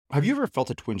Have you ever felt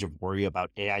a twinge of worry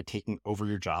about AI taking over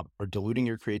your job or diluting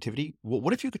your creativity? Well,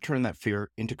 what if you could turn that fear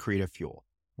into creative fuel?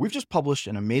 We've just published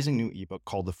an amazing new ebook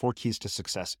called The 4 Keys to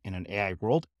Success in an AI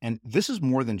World, and this is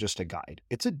more than just a guide.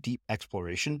 It's a deep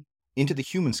exploration into the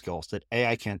human skills that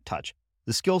AI can't touch,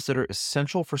 the skills that are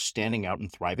essential for standing out and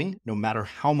thriving, no matter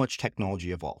how much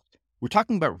technology evolves. We're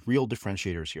talking about real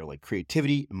differentiators here, like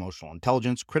creativity, emotional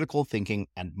intelligence, critical thinking,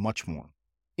 and much more.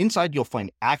 Inside, you'll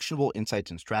find actionable insights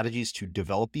and strategies to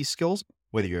develop these skills,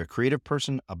 whether you're a creative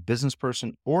person, a business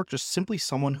person, or just simply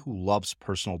someone who loves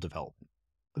personal development.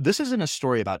 This isn't a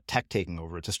story about tech taking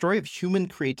over. It's a story of human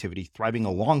creativity thriving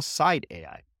alongside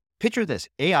AI. Picture this,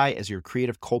 AI as your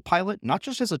creative co-pilot, not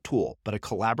just as a tool, but a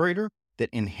collaborator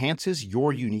that enhances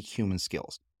your unique human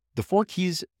skills. The 4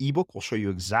 Keys ebook will show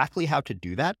you exactly how to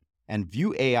do that and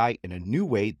view AI in a new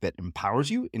way that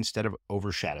empowers you instead of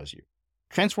overshadows you.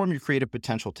 Transform your creative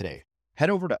potential today. Head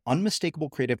over to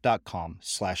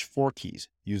unmistakablecreative.com/4keys.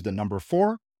 Use the number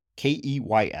 4,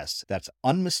 KEYS. That's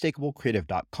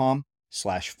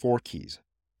unmistakablecreative.com/4keys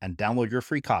and download your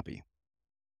free copy.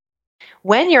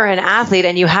 When you're an athlete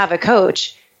and you have a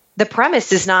coach, the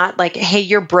premise is not like, hey,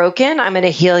 you're broken. I'm going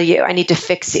to heal you. I need to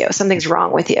fix you. Something's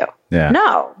wrong with you. Yeah.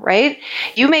 No, right?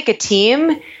 You make a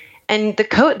team and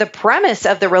the premise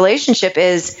of the relationship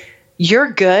is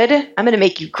you're good. I'm going to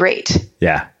make you great.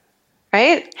 Yeah.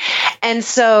 Right. And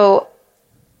so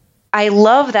I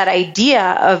love that idea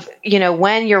of,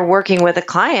 when you're working with a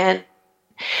client,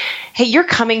 hey, you're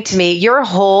coming to me, you're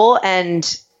whole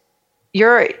and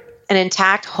you're an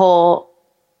intact whole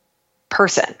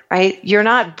person, right? You're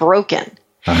not broken.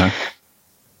 Uh-huh.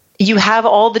 You have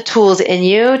all the tools in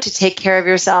you to take care of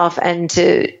yourself and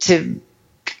to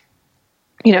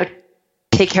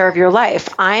take care of your life.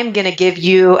 I'm going to give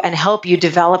you and help you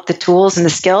develop the tools and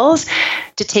the skills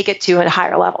to take it to a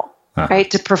higher level, right?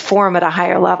 To perform at a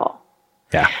higher level.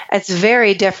 Yeah. It's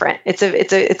very different. It's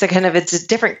a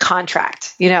different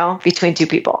contract, between two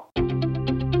people.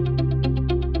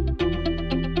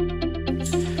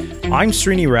 I'm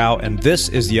Srini Rao, and this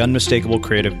is the Unmistakable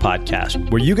Creative Podcast,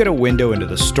 where you get a window into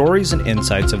the stories and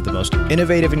insights of the most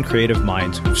innovative and creative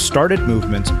minds who've started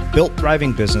movements, built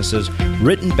thriving businesses,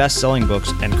 written best-selling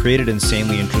books, and created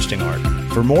insanely interesting art.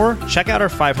 For more, check out our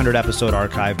 500-episode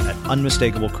archive at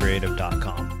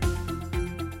unmistakablecreative.com.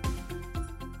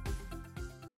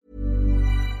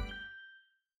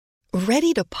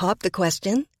 Ready to pop the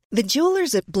question? The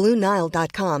jewelers at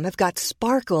BlueNile.com have got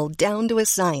sparkle down to a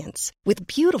science with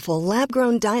beautiful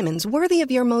lab-grown diamonds worthy of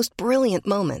your most brilliant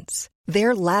moments.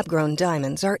 Their lab-grown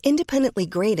diamonds are independently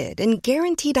graded and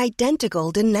guaranteed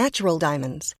identical to natural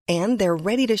diamonds, and they're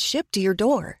ready to ship to your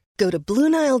door. Go to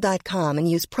BlueNile.com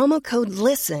and use promo code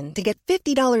LISTEN to get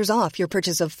 $50 off your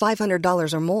purchase of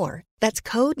 $500 or more. That's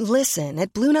code LISTEN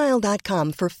at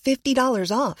BlueNile.com for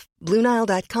 $50 off.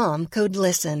 BlueNile.com, code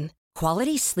LISTEN.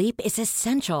 Quality sleep is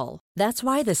essential. That's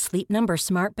why the Sleep Number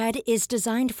Smart Bed is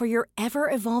designed for your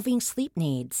ever-evolving sleep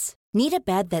needs. Need a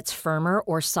bed that's firmer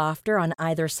or softer on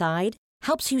either side?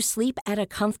 Helps you sleep at a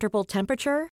comfortable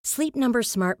temperature? Sleep Number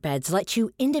Smart Beds let you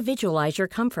individualize your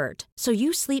comfort, so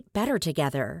you sleep better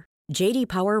together. J.D.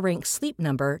 Power ranks Sleep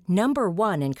Number number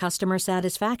 1 in customer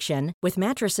satisfaction with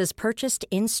mattresses purchased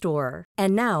in-store.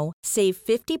 And now, save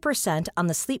 50% on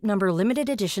the Sleep Number Limited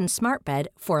Edition Smart Bed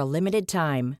for a limited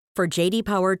time. For J.D.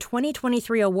 Power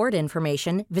 2023 award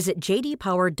information, visit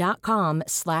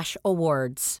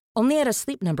jdpower.com/awards. Only at a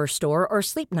Sleep Number store or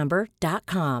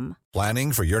sleepnumber.com.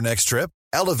 Planning for your next trip?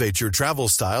 Elevate your travel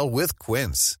style with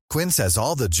Quince. Quince has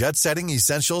all the jet-setting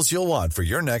essentials you'll want for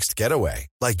your next getaway,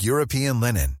 like European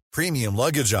linen, premium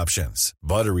luggage options,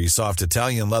 buttery soft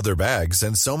Italian leather bags,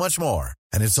 and so much more.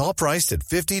 And it's all priced at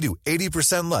 50 to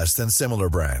 80% less than similar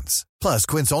brands. Plus,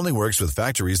 Quince only works with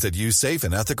factories that use safe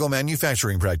and ethical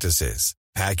manufacturing practices.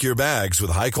 Pack your bags with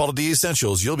high-quality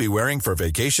essentials you'll be wearing for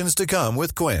vacations to come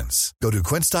with Quince. Go to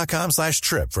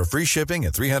quince.com/trip for free shipping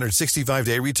and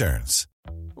 365-day returns.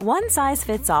 One size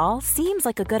fits all seems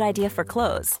like a good idea for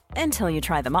clothes until you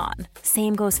try them on.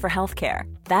 Same goes for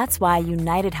healthcare. That's why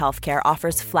United Healthcare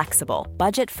offers flexible,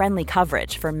 budget-friendly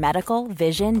coverage for medical,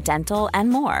 vision, dental, and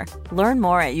more. Learn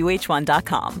more at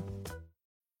uh1.com.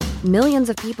 Millions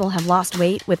of people have lost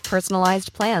weight with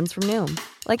personalized plans from Noom.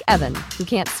 Like Evan, who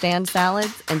can't stand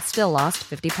salads and still lost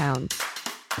 50 pounds.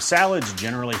 Salads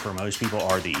generally for most people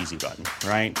are the easy button,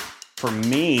 right? For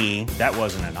me, that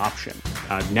wasn't an option.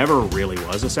 I never really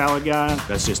was a salad guy.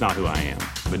 That's just not who I am.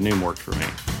 But Noom worked for me.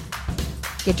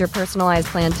 Get your personalized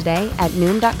plan today at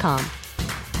Noom.com.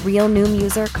 Real Noom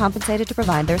user compensated to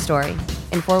provide their story.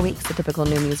 In 4 weeks, the typical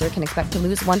Noom user can expect to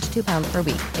lose 1 to 2 pounds per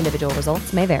week. Individual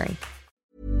results may vary.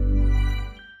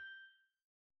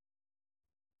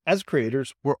 As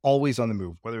creators, we're always on the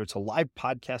move. Whether it's a live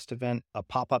podcast event, a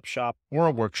pop-up shop, or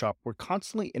a workshop, we're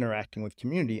constantly interacting with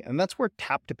community, and that's where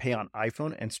Tap to Pay on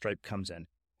iPhone and Stripe comes in.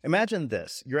 Imagine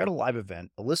this. You're at a live event,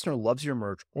 a listener loves your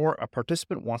merch, or a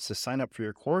participant wants to sign up for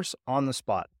your course on the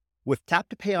spot. With Tap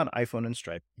to Pay on iPhone and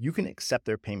Stripe, you can accept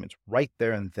their payments right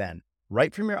there and then,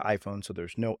 right from your iPhone, so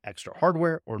there's no extra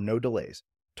hardware or no delays.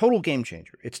 Total game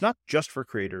changer. It's not just for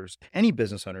creators. Any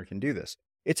business owner can do this.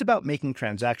 It's about making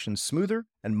transactions smoother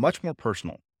and much more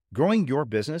personal, growing your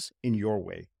business in your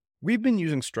way. We've been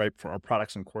using Stripe for our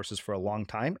products and courses for a long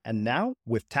time, and now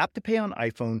with Tap to Pay on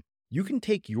iPhone, you can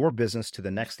take your business to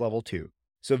the next level too.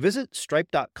 So visit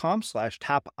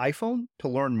stripe.com/tapiphone to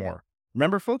learn more.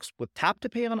 Remember, folks, with Tap to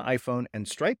Pay on iPhone and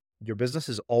Stripe, your business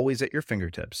is always at your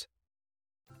fingertips.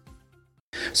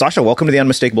 Sasha, welcome to the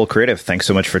Unmistakable Creative. Thanks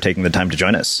so much for taking the time to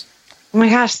join us. Oh my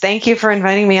gosh, thank you for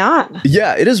inviting me on.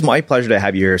 Yeah, it is my pleasure to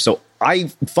have you here. So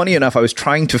funny enough, I was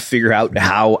trying to figure out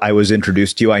how I was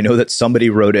introduced to you. I know that somebody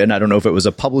wrote in, I don't know if it was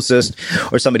a publicist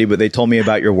or somebody, but they told me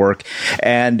about your work.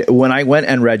 And when I went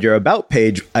and read your About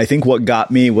page, I think what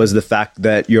got me was the fact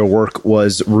that your work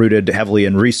was rooted heavily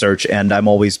in research. And I'm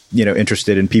always,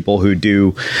 interested in people who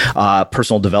do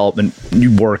personal development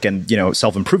work and,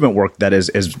 self-improvement work that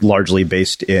is largely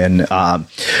based in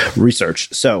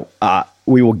research. So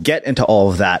we will get into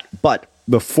all of that. But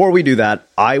before we do that,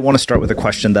 I want to start with a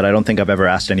question that I don't think I've ever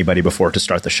asked anybody before to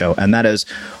start the show. And that is,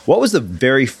 what was the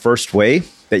very first way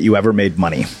that you ever made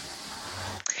money?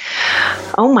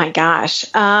 Oh my gosh.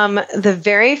 The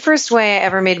very first way I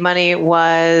ever made money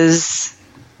was,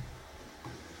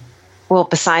 well,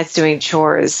 besides doing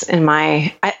chores in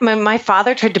my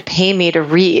father tried to pay me to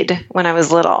read when I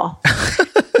was little.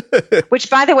 Which,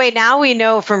 by the way, now we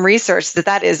know from research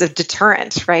that is a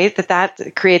deterrent, right? That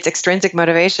creates extrinsic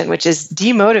motivation, which is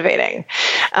demotivating.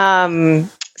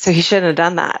 So he shouldn't have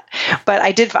done that. But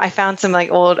I found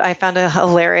I found a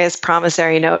hilarious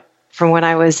promissory note from when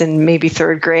I was in maybe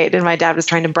third grade, and my dad was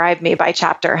trying to bribe me by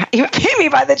chapter. He would pay me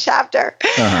by the chapter.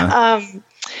 Uh-huh.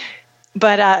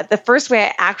 But the first way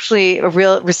I actually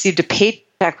received a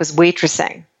paycheck was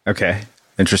waitressing. Okay.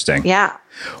 Interesting. Yeah.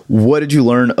 What did you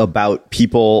learn about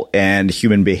people and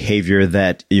human behavior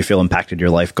that you feel impacted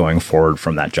your life going forward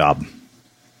from that job?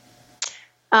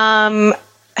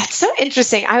 It's so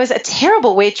interesting. I was a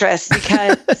terrible waitress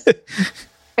because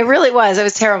I really was. I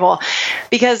was terrible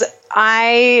because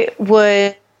I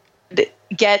would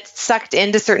get sucked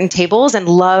into certain tables and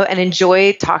love and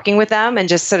enjoy talking with them and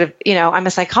just sort of, I'm a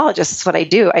psychologist. That's what I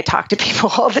do. I talk to people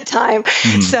all the time.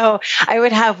 Mm-hmm. So I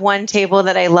would have one table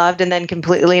that I loved and then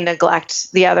completely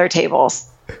neglect the other tables.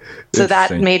 So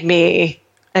that made me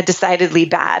a decidedly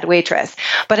bad waitress,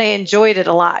 but I enjoyed it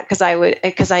a lot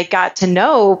because I got to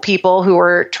know people who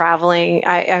were traveling.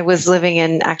 I was living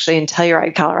in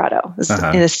Telluride, Colorado.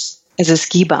 As a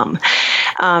ski bum.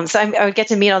 So I would get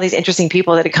to meet all these interesting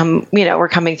people that were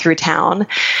coming through town.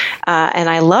 And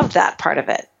I loved that part of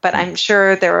it. But I'm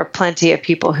sure there were plenty of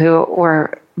people who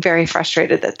were very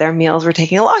frustrated that their meals were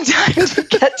taking a long time to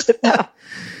get to them.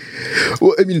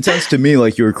 Well, it sounds to me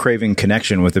like you were craving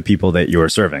connection with the people that you were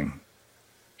serving.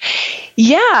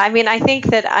 Yeah. I think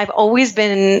that I've always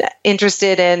been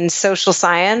interested in social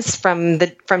science from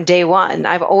day one.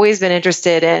 I've always been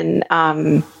interested in,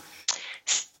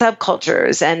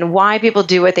 subcultures and why people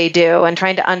do what they do and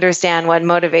trying to understand what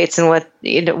motivates and what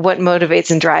motivates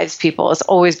and drives people has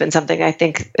always been something I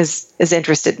think has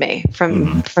interested me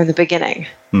from the beginning.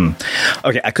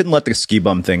 Okay. I couldn't let the ski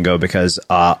bum thing go because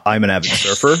I'm an avid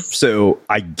surfer. So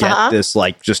I get this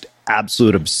just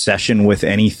absolute obsession with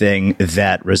anything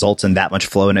that results in that much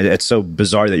flow. And it's so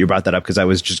bizarre that you brought that up because I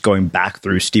was just going back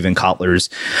through Stephen Kotler's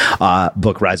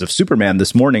book, Rise of Superman,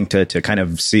 this morning to kind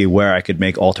of see where I could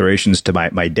make alterations to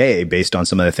my day based on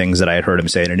some of the things that I had heard him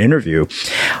say in an interview.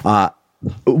 How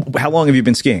long have you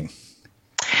been skiing?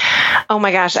 Oh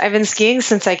my gosh, I've been skiing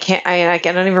since I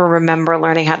don't even remember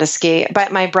learning how to ski.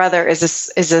 But my brother is a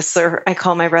surfer. I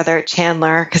call my brother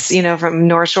Chandler because from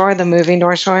North Shore, the movie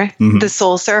North Shore, the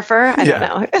Soul Surfer. I don't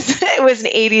know. It was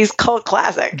an '80s cult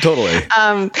classic. Totally.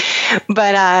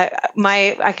 But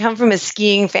I come from a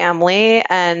skiing family,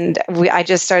 and I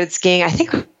just started skiing. I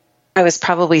think I was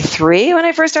probably 3 when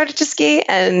I first started to ski,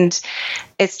 and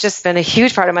it's just been a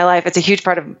huge part of my life. It's a huge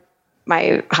part of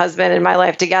my husband and my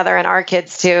life together, and our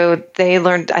kids too. They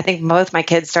learned, I think both my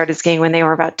kids started skiing when they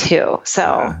were about 2.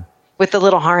 So with the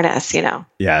little harness,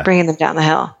 bringing them down the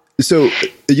hill. So,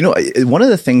 one of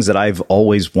the things that I've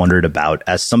always wondered about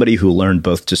as somebody who learned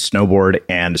both to snowboard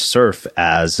and surf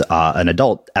as an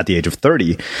adult at the age of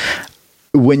 30,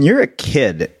 when you're a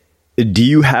kid, Do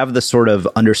you have the sort of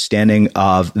understanding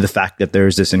of the fact that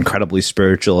there's this incredibly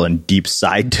spiritual and deep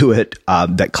side to it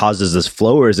that causes this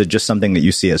flow, or is it just something that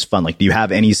you see as fun? Like, do you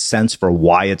have any sense for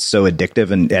why it's so addictive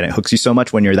and it hooks you so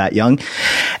much when you're that young?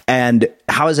 And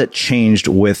how has it changed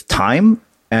with time?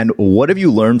 And what have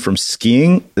you learned from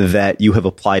skiing that you have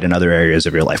applied in other areas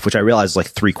of your life? Which I realize is like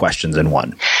 3 questions in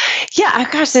one. Yeah,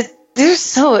 gosh,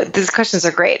 these questions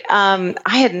are great. I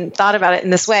hadn't thought about it in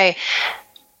this way.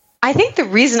 I think the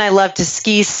reason I loved to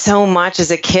ski so much as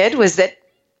a kid was that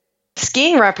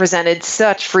skiing represented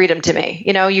such freedom to me.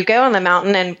 You know, you go on the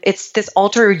mountain and it's this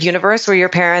altered universe where your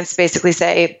parents basically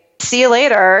say, see you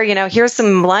later. You know, here's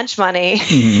some lunch money.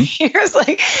 Here's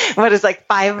like, what is like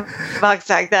 $5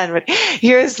 back then, but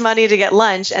here's money to get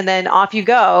lunch. And then off you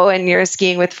go and you're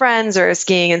skiing with friends or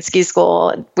skiing in ski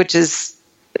school, which is,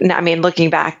 I mean, looking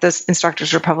back, those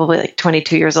instructors were probably like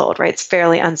 22 years old, right? It's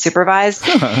fairly unsupervised.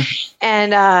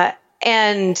 I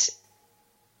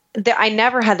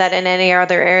never had that in any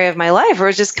other area of my life. It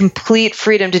was just complete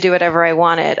freedom to do whatever I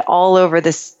wanted all over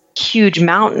this huge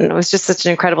mountain. It was just such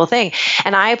an incredible thing.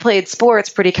 And I played sports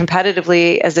pretty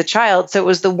competitively as a child. So it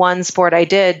was the one sport I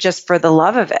did just for the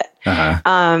love of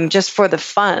it, just for the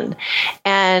fun.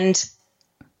 And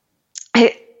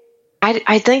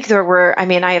I think there were, I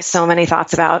mean, I have so many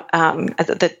thoughts about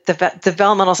the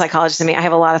developmental psychologist in me. I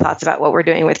have a lot of thoughts about what we're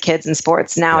doing with kids in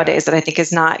sports nowadays that I think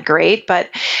is not great. But,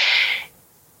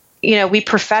 you know, we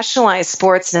professionalize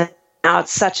sports now at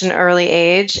such an early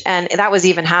age. And that was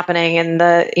even happening in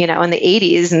the, you know, in the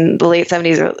 80s and the late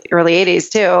 70s, early 80s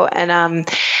too. And,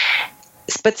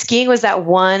 but skiing was that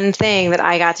one thing that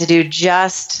I got to do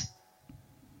just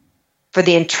for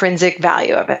the intrinsic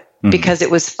value of it. Because it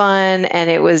was fun and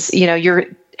it was, you know,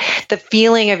 the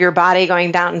feeling of your body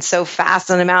going down so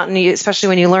fast on a mountain, especially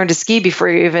when you learn to ski before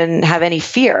you even have any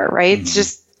fear, right? It's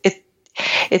just,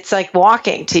 it's like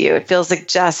walking to you. It feels like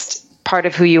just part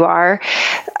of who you are.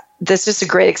 That's just a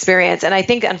great experience. And I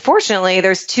think, unfortunately,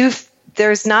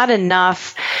 there's not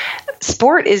enough.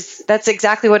 Sport that's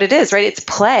exactly what it is, right? It's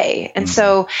play. And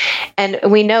so, and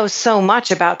we know so much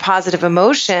about positive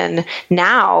emotion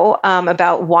now,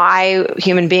 about why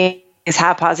human beings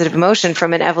have positive emotion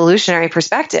from an evolutionary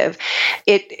perspective.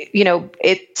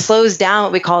 It slows down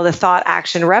what we call the thought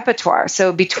action repertoire.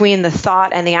 So between the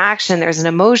thought and the action, there's an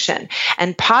emotion,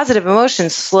 and positive emotion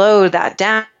slow that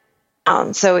down.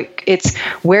 So it's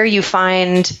where you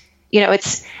find, you know,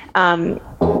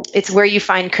 it's where you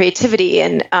find creativity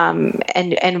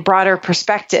and broader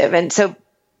perspective. And so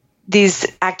these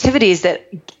activities that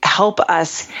help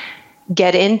us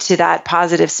get into that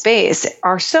positive space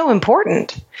are so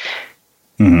important.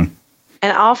 And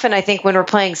often I think when we're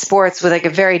playing sports with like a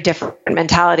very different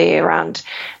mentality around,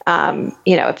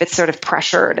 you know, if it's sort of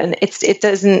pressured and it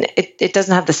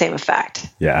doesn't have the same effect.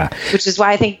 Yeah. Which is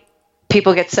why I think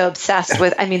people get so obsessed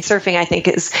with, I mean, surfing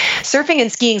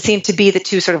and skiing seem to be the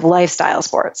two sort of lifestyle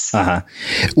sports.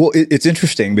 Well, it's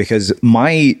interesting because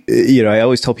I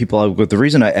always tell people the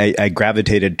reason I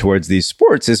gravitated towards these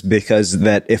sports is because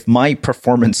that if my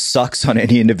performance sucks on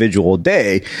any individual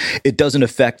day, it doesn't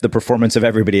affect the performance of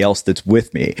everybody else that's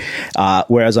with me.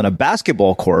 Whereas on a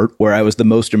basketball court, where I was the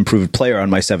most improved player on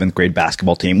my 7th grade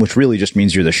basketball team, which really just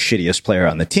means you're the shittiest player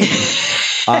on the team.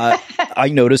 I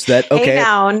noticed that, okay. Hey,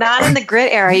 now, not in the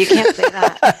grit era. You can't say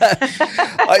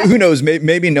that. Who knows?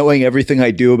 Maybe knowing everything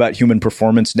I do about human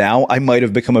performance now, I might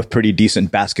have become a pretty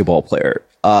decent basketball player.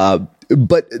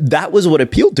 But that was what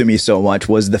appealed to me so much,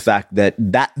 was the fact that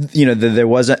there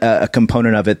was a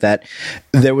component of it that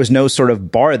there was no sort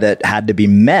of bar that had to be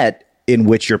met in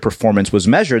which your performance was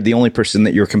measured. The only person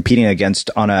that you're competing against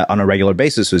on a regular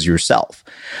basis was yourself.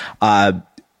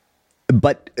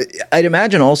 But I'd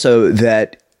imagine also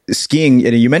that skiing,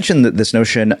 you mentioned that this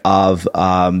notion of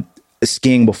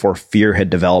skiing before fear had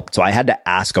developed. So I had to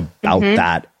ask about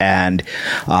that and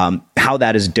how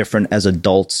that is different as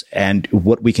adults and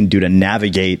what we can do to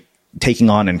navigate taking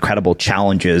on incredible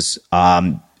challenges,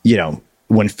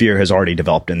 when fear has already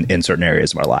developed in certain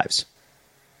areas of our lives.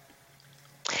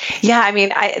 Yeah, I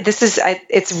mean,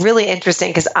 it's really interesting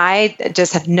because I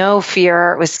just have no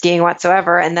fear with skiing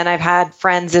whatsoever. And then I've had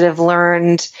friends that have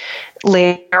learned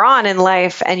later on in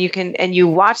life, and you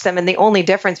watch them, and the only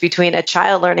difference between a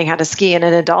child learning how to ski and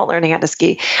an adult learning how to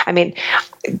ski, I mean,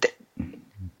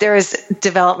 there's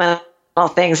developmental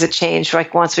things that change.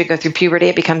 Like once we go through puberty,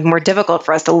 it becomes more difficult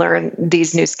for us to learn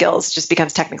these new skills. It just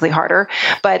becomes technically harder.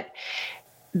 But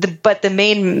the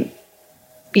main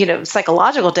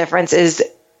psychological difference is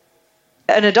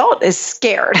an adult is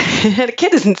scared. And a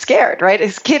kid isn't scared, right?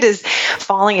 His kid is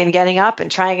falling and getting up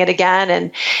and trying it again,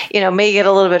 and may get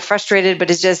a little bit frustrated,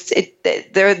 but it's just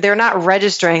they're not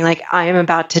registering like I am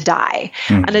about to die.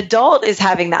 An adult is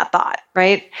having that thought,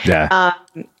 right? Yeah.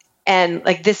 And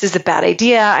like, this is a bad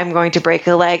idea. I'm going to break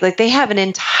a leg. Like, they have an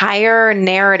entire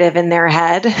narrative in their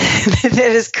head that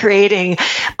is creating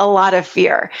a lot of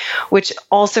fear, which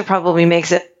also probably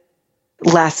makes it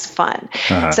less fun.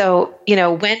 So,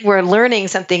 when we're learning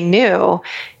something new,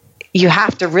 you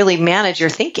have to really manage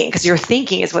your thinking, because your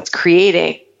thinking is what's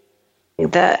creating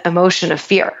the emotion of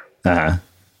fear.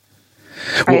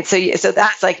 Right. So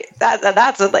that's like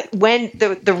that's like when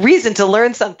the reason to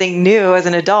learn something new as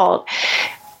an adult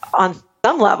on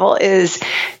some level is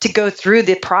to go through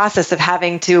the process of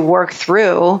having to work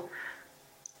through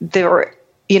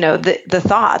the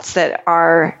thoughts that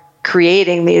are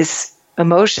creating these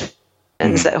emotions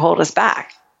that hold us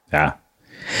back. Yeah.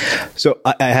 So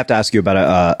I have to ask you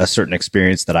about a certain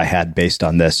experience that I had based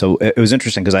on this. So it was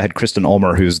interesting because I had Kristen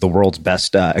Ulmer, who's the world's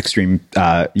best extreme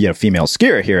female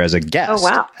skier, here as a guest. Oh,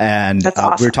 wow. And That's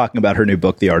awesome. We were talking about her new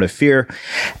book, The Art of Fear.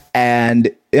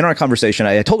 And in our conversation,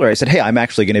 I told her, I said, hey, I'm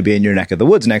actually going to be in your neck of the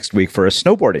woods next week for a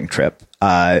snowboarding trip.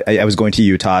 I was going to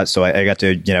Utah, so I got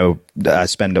to,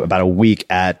 spend about a week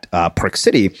at Park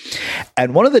City.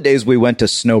 And one of the days we went to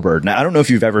Snowbird. Now, I don't know if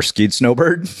you've ever skied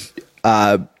Snowbird,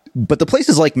 but the place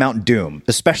is like Mount Doom,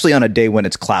 especially on a day when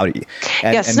it's cloudy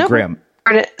and grim.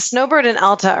 Snowbird and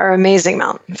Alta are amazing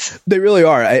mountains. They really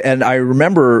are. And I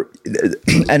remember,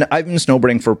 and I've been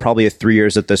snowboarding for probably 3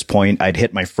 years at this point. I'd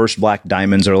hit my first black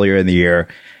diamonds earlier in the year.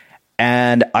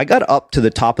 And I got up to the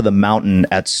top of the mountain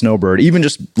at Snowbird, even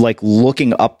just like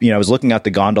looking up, I was looking at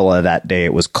the gondola that day.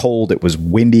 It was cold. It was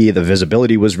windy. The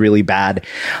visibility was really bad.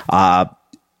 And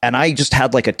I just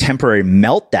had like a temporary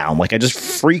meltdown. Like, I just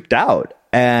freaked out.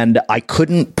 And I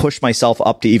couldn't push myself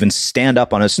up to even stand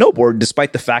up on a snowboard,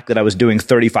 despite the fact that I was doing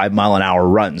 35-mile-an-hour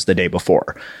runs the day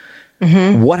before.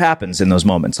 What happens in those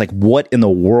moments? Like, what in the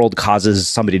world causes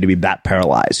somebody to be that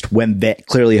paralyzed when they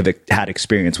clearly have had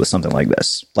experience with something like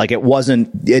this? Like, it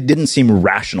didn't seem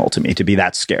rational to me to be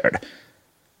that scared.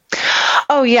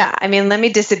 Oh, yeah. I mean, let me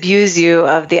disabuse you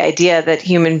of the idea that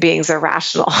human beings are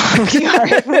rational.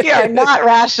 We are not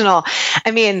rational.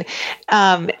 I mean,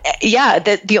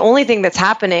 the only thing that's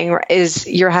happening is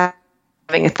you're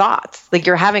having a thought. Like,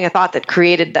 you're having a thought that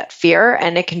created that fear,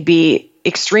 and it can be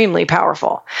extremely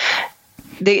powerful.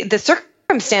 The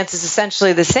circumstance is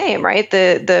essentially the same, right?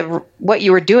 The what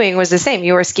you were doing was the same.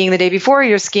 You were skiing the day before,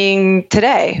 you're skiing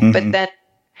today. But then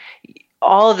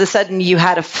all of a sudden you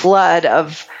had a flood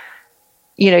of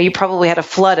you probably had a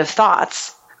flood of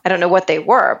thoughts. I don't know what they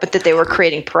were, but that they were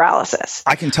creating paralysis.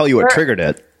 I can tell you what triggered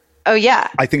it. Oh, yeah.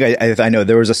 I think I know.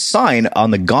 There was a sign on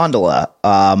the gondola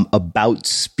about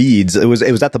speeds. It was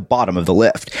at the bottom of the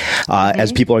lift.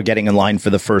 As people are getting in line for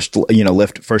the first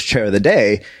first chair of the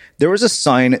day, there was a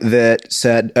sign that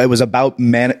said it was about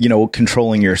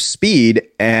controlling your speed,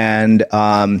 and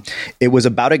it was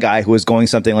about a guy who was going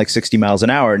something like 60 miles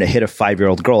an hour and it hit a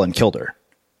 5-year-old girl and killed her.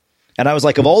 And I was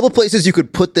like, of all the places you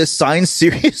could put this sign,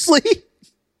 seriously?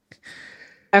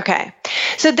 Okay.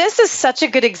 So this is such a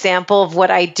good example of what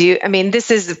I do. I mean,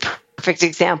 this is a perfect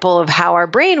example of how our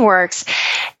brain works.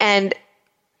 And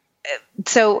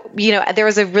so, there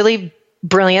was a really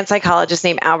brilliant psychologist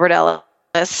named Albert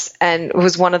Ellis, and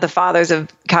was one of the fathers of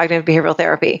cognitive behavioral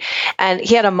therapy. And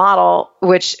he had a model,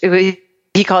 which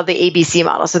he called the ABC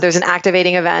model. So there's an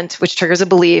activating event, which triggers a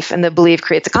belief, and the belief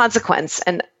creates a consequence.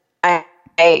 And I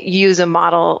use a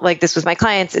model like this with my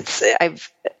clients.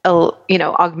 I've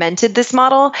augmented this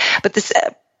model, but this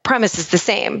premise is the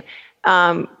same,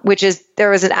 which is there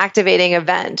was an activating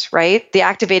event, right? The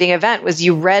activating event was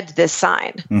you read this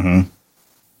sign,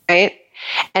 right?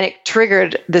 And it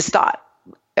triggered this thought.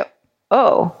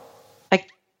 Oh, like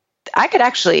I could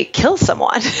actually kill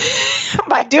someone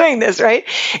by doing this, right?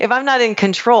 If I'm not in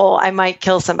control, I might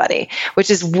kill somebody,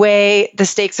 which is the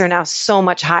stakes are now so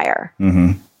much higher.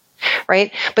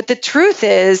 Right. But the truth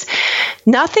is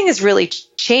nothing has really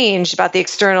changed about the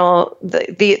external,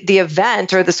 the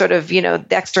event, or the sort of, the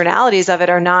externalities of it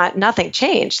are nothing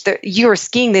changed. You were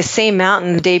skiing the same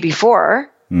mountain the day before.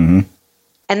 And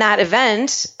that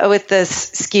event with the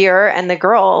skier and the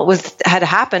girl had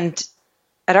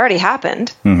already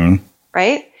happened.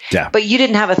 Right. Yeah. But you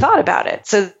didn't have a thought about it.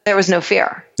 So there was no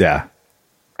fear. Yeah.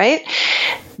 Right.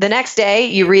 The next day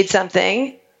you read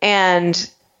something and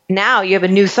now you have a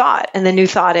new thought, and the new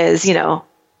thought is, if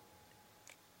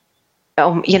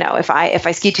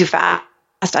I ski too fast,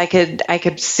 I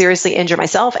could seriously injure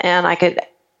myself, and I could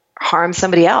harm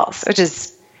somebody else, which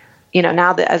is,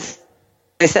 now that as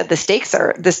I said, the stakes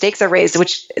are raised,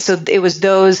 so it was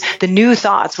the new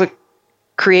thoughts what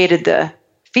created the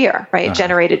fear, right?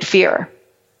 Generated fear.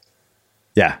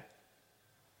 Yeah.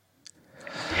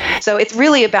 So it's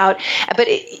really about, but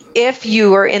if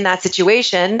you are in that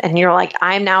situation and you're like,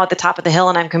 I'm now at the top of the hill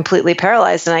and I'm completely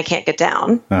paralyzed and I can't get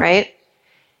down, right?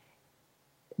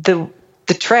 The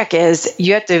trick is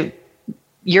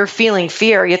you're feeling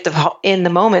fear. You have to, in the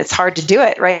moment, it's hard to do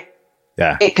it, right?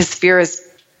 Yeah. Because fear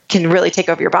can really take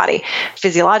over your body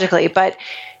physiologically, but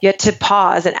you have to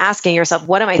pause and asking yourself,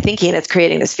 what am I thinking that's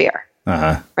creating this fear?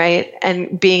 Right?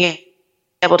 And being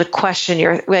able to question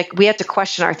we have to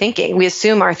question our thinking. We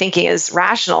assume our thinking is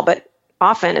rational, but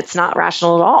often it's not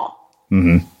rational at all.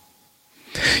 Mm-hmm.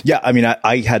 Yeah, I mean,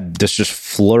 I had this just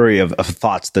flurry of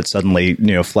thoughts that suddenly,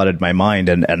 flooded my mind.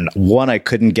 And one, I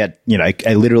couldn't get,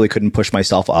 I literally couldn't push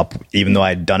myself up, even though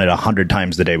I'd done it 100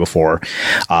 times the day before.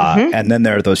 And then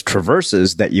there are those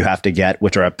traverses that you have to get,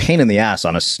 which are a pain in the ass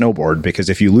on a snowboard, because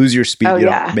if you lose your speed, you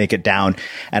don't make it down.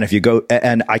 And if you go,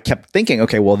 and I kept thinking,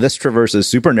 okay, well, this traverse is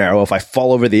super narrow. If I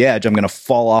fall over the edge, I'm going to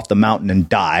fall off the mountain and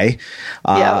die.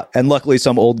 And luckily,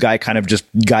 some old guy kind of just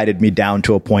guided me down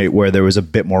to a point where there was a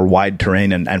bit more wide terrain.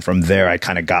 And from there, I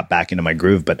kind of got back into my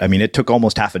groove. But I mean, it took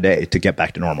almost half a day to get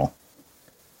back to normal.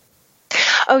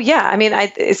 Oh, yeah. I mean,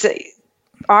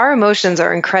 our emotions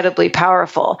are incredibly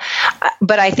powerful.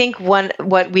 But I think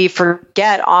what we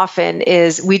forget often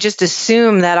is we just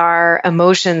assume that our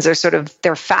emotions are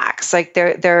they're facts. Like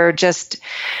they're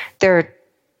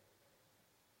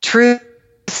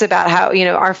truths about how,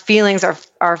 our feelings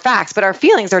are facts, but our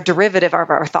feelings are derivative of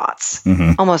our thoughts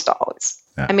almost always.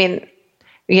 Yeah. I mean,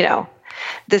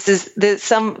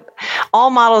 all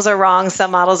models are wrong.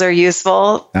 Some models are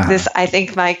useful. I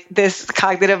think this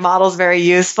cognitive model is very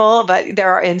useful, but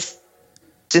there are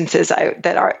instances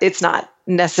it's not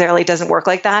necessarily doesn't work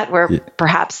like that, where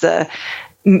perhaps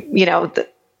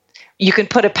you can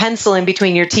put a pencil in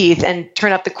between your teeth and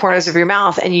turn up the corners of your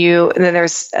mouth, and then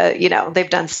there's, they've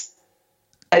done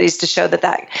studies to show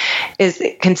that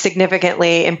can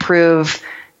significantly improve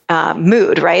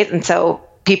mood, right? And so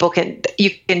you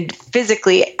can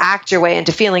physically act your way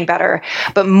into feeling better,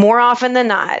 but more often than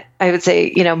not, I would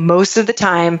say, most of the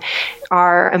time,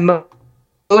 our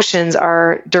emotions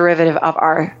are derivative of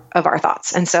our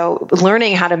thoughts. And so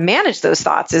learning how to manage those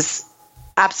thoughts is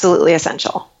absolutely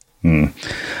essential.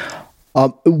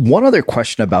 One other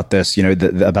question about this,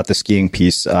 about the skiing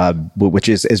piece, which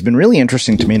has been really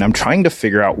interesting to me, and I'm trying to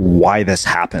figure out why this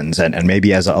happens. And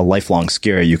maybe as a lifelong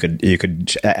skier, you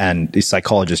could, and a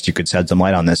psychologist, you could shed some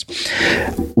light on this.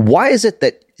 Why is it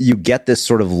that you get this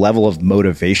sort of level of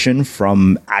motivation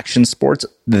from action sports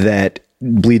that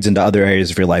bleeds into other areas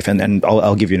of your life? And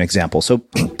I'll give you an example. So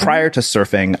prior to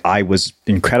surfing, I was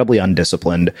incredibly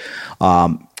undisciplined,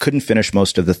 couldn't finish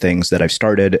most of the things that I've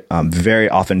started, very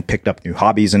often picked up new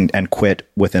hobbies and quit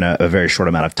within a very short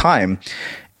amount of time.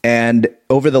 And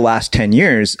over the last 10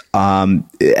 years,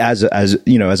 as a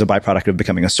byproduct of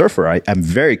becoming a surfer, I'm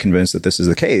very convinced that this is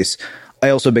the case. I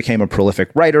also became a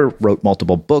prolific writer, wrote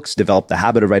multiple books, developed the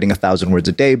habit of writing 1,000 words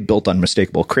a day, built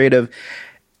unmistakable creative.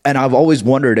 And I've always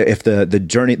wondered if the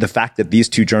journey, the fact that these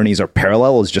two journeys are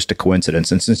parallel is just a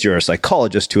coincidence. And since you're a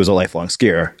psychologist who is a lifelong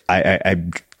skier,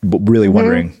 I'm really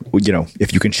wondering,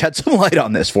 if you can shed some light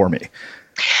on this for me.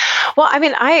 Well, I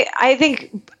mean, I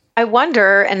think I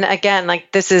wonder, and again,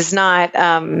 like this is not,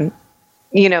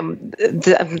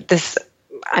 this.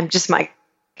 I'm just my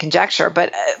conjecture,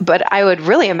 but I would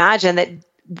really imagine that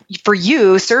for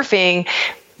you, surfing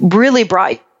really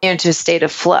brought you into a state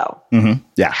of flow. Mm-hmm.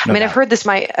 Yeah. I mean, I've heard this,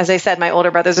 as I said, my older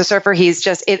brother's a surfer. He's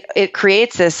just, it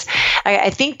creates this,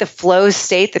 I think the flow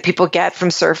state that people get from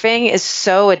surfing is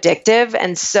so addictive.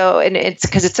 And it's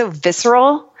because it's so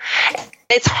visceral.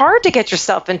 It's hard to get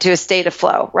yourself into a state of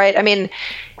flow, right? I mean,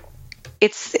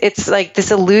 it's like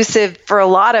this elusive, for a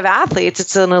lot of athletes,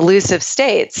 it's an elusive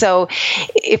state. So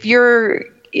if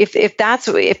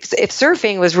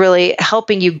surfing was really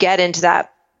helping you get into that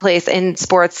place, in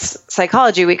sports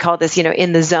psychology, we call this,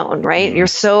 in the zone, right? Mm-hmm. You're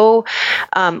so,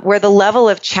 where the level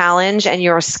of challenge and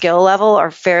your skill level are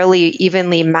fairly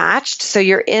evenly matched. So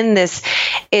you're in this,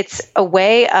 it's a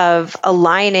way of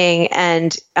aligning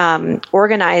and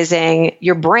organizing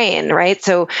your brain, right?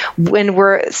 So when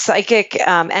we're psychic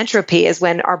entropy is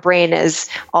when our brain is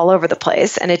all over the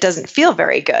place and it doesn't feel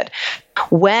very good.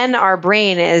 When our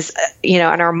brain is,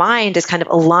 and our mind is kind of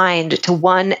aligned to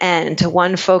one end, to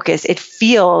one focus, it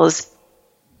feels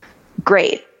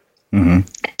great. Mm-hmm.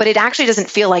 But it actually doesn't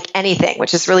feel like anything,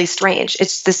 which is really strange.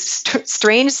 It's this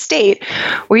strange state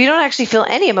where you don't actually feel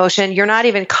any emotion. You're not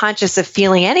even conscious of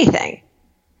feeling anything.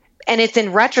 it's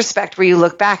in retrospect where you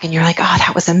look back and you're like, oh,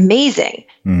 that was amazing.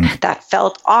 That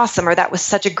felt awesome. Or that was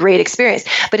such a great experience.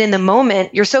 But in the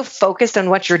moment, you're so focused on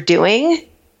what you're doing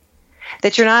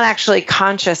that you're not actually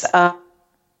conscious of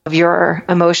your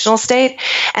emotional state.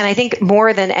 And I think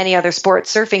more than any other sport,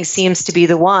 surfing seems to be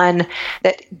the one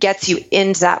that gets you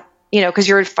into that, because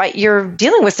you're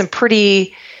dealing with some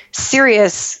pretty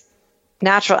serious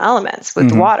natural elements with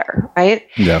the water, right?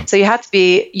 Yeah. So you have to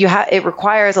be, it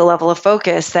requires a level of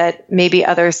focus that maybe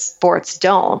other sports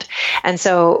don't. And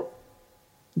so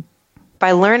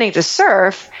by learning to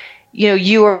surf,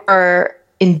 you are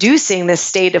inducing this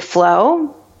state of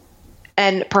flow.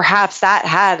 And perhaps that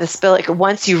had a spill, like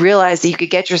once you realize that you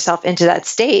could get yourself into that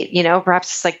state,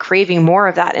 perhaps it's like craving more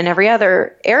of that in every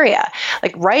other area.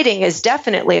 Like writing is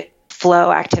definitely a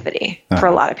flow activity for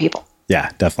a lot of people. Yeah,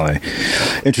 definitely.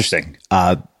 Interesting.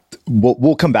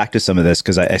 We'll come back to some of this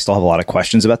because I still have a lot of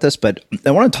questions about this, but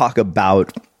I want to talk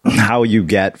about how you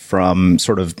get from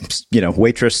sort of,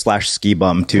 waitress / ski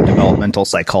bum to developmental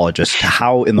psychologist.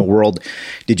 How in the world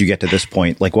did you get to this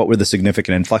point? Like, what were the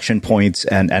significant inflection points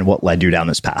and what led you down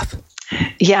this path?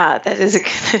 Yeah, that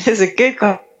is a good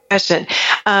question.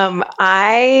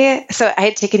 I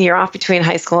had taken a year off between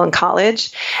high school and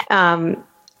college.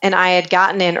 And I had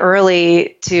gotten in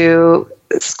early to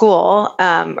school,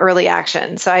 early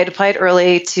action. So I had applied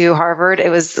early to Harvard.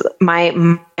 It was my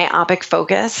myopic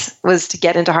focus was to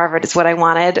get into Harvard. It's what I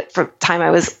wanted from the time I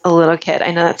was a little kid.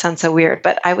 I know that sounds so weird,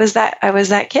 but I was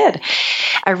that kid.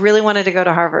 I really wanted to go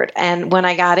to Harvard. And when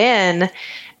I got in,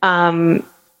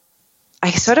 I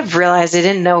sort of realized I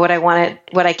didn't know what I wanted,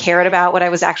 what I cared about, what I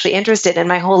was actually interested in.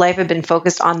 My whole life had been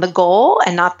focused on the goal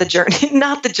and not the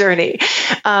journey,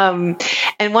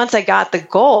 and once I got the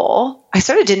goal, I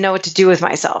sort of didn't know what to do with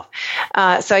myself.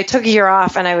 So I took a year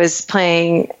off and I was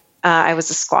playing, I was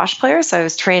a squash player. So I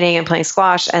was training and playing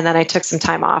squash. And then I took some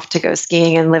time off to go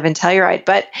skiing and live in Telluride.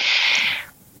 But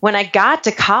when I got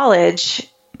to college,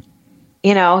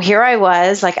 here I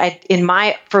was, like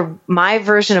for my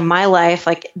version of my life,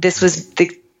 like this was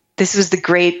the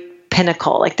great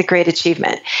pinnacle, like the great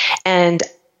achievement. And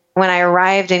when I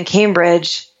arrived in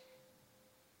Cambridge,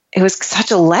 it was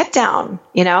such a letdown,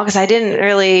 because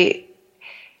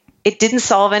it didn't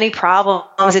solve any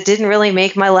problems. It didn't really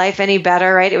make my life any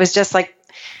better, right? It was just like,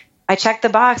 I checked the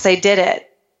box, I did it.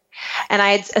 And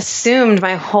I had assumed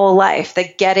my whole life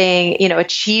that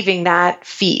achieving that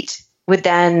feat would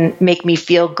then make me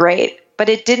feel great, but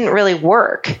it didn't really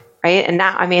work, right? And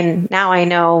now I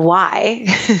know why.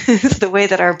 It's the way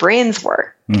that our brains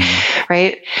work,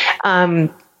 right?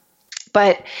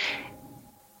 But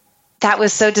that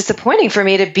was so disappointing for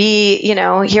me to be,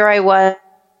 here I was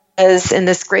in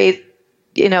this great,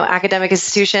 academic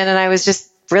institution, and I was just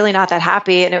really not that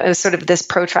happy. And it was sort of this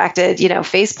protracted,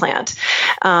 faceplant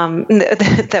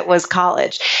that was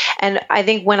college. And I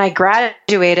think when I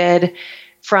graduated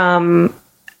from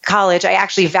college, I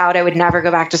actually vowed I would never go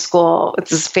back to school with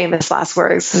his famous last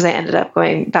words, because I ended up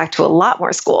going back to a lot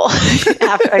more school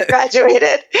after I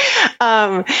graduated.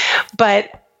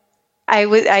 But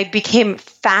I became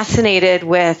fascinated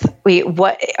with,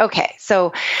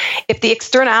 so if the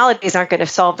externalities aren't going to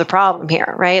solve the problem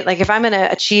here, right? Like if I'm going to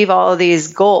achieve all of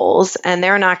these goals and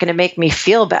they're not going to make me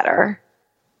feel better,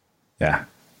 yeah,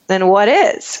 then what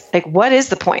is? Like, what is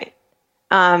the point?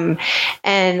 And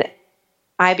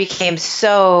I became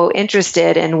so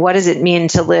interested in what does it mean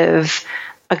to live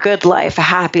a good life, a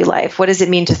happy life? What does it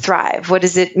mean to thrive? What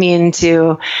does it mean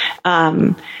to,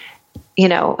 how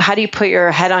do you put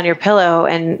your head on your pillow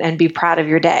and be proud of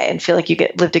your day and feel like you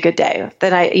lived a good day?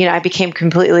 Then I became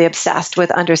completely obsessed with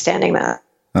understanding that.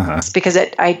 It's because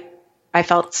I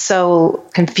felt so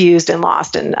confused and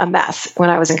lost and a mess when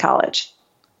I was in college.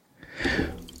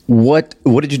 What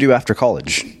did you do after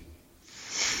college?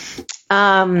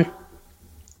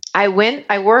 I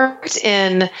worked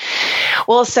in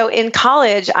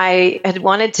college,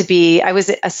 I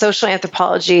was a social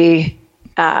anthropology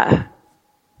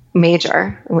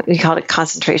major. We called it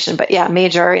concentration, but yeah,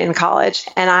 major in college.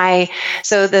 And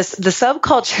the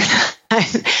subculture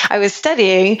that I was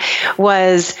studying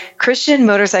was Christian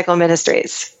motorcycle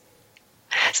ministries.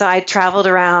 So I traveled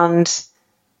around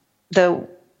the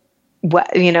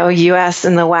U.S.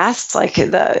 in the West, like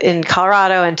in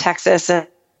Colorado and Texas and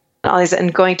all these,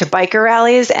 and going to biker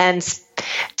rallies, and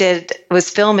was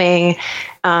filming.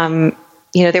 They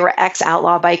were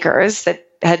ex-outlaw bikers that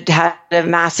had a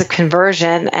massive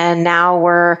conversion, and now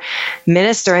we're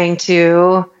ministering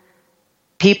to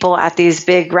people at these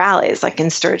big rallies, like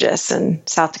in Sturgis and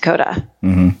South Dakota.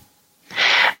 And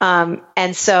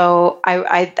so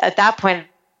I at that point,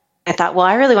 I thought, well,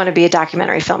 I really want to be a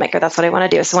documentary filmmaker. That's what I want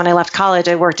to do. So when I left college,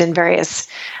 I worked in production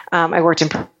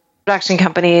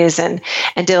companies and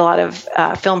did a lot of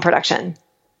film production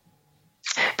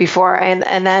before.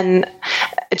 And then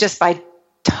just by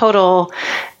total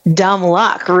dumb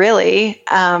luck, really,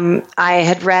 I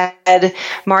had read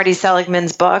Marty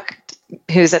Seligman's book,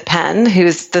 who's at Penn,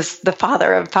 who's the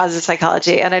father of positive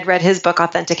psychology. And I'd read his book,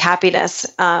 Authentic Happiness.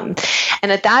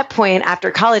 And at that point,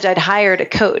 after college, I'd hired a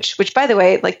coach, which, by the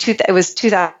way, it was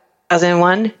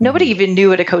 2001. Nobody even knew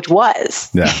what a coach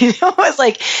was. Yeah. It was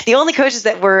like the only coaches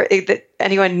that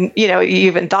anyone, you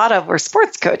even thought of were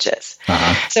sports coaches.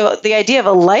 Uh-huh. So the idea of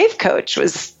a life coach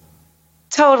was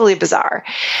totally bizarre.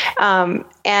 But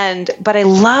I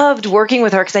loved working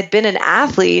with her because I'd been an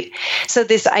athlete. So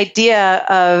this idea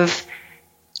of,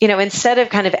 instead of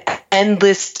kind of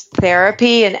endless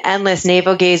therapy and endless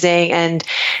navel gazing and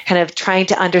kind of trying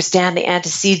to understand the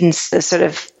antecedents, the sort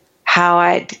of how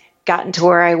I'd gotten to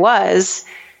where I was,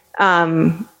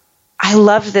 I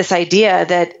loved this idea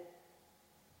that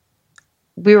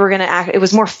we were going to act, it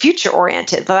was more future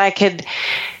oriented, that I could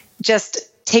just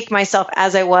take myself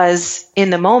as I was in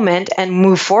the moment and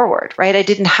move forward, right? I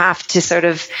didn't have to sort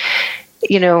of,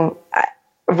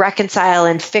 reconcile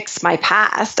and fix my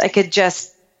past. I could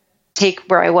just take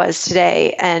where I was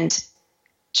today and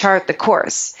chart the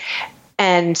course.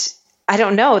 And I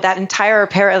don't know, that entire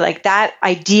that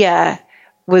idea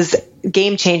was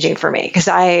game changing for me, because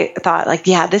I thought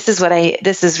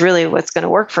this is really what's going to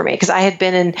work for me. Because I had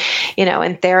been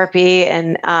in therapy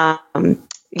and, and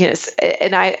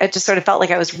I just sort of felt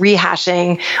like I was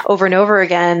rehashing over and over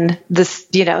again this,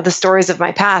 the stories of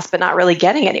my past, but not really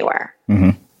getting anywhere.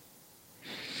 Mm-hmm.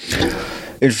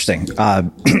 Interesting.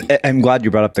 I'm glad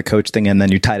you brought up the coach thing, and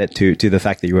then you tied it to the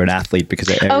fact that you were an athlete, because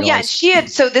I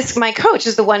realized... my coach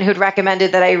is the one who'd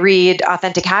recommended that I read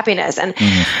Authentic Happiness. And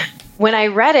when I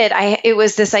read it, it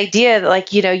was this idea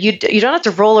that you don't have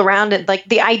to roll around it. Like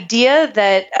the idea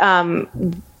that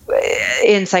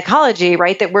in psychology,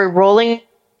 right, that we're rolling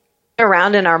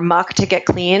around in our muck to get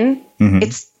clean,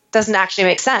 it doesn't actually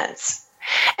make sense.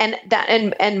 And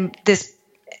this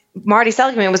Marty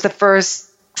Seligman was the first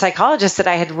psychologist that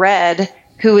I had read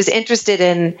who was interested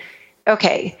in,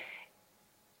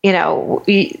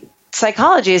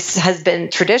 psychology has been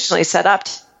traditionally set up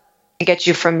to get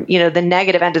you from, the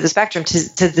negative end of the spectrum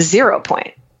to the 0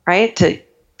 point, right? To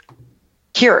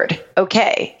cured,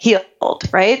 okay, healed,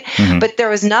 right? But there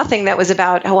was nothing that was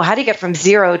about, how do you get from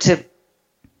 0 to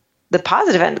the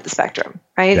positive end of the spectrum,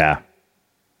 right? Yeah.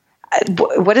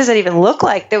 What does that even look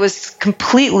like? That was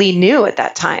completely new at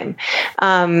that time.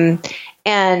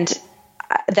 And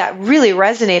that really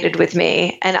resonated with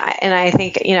me. And I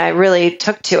think, I really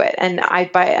took to it. And I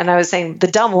was saying the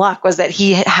dumb luck was that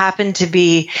he happened to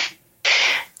be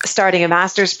starting a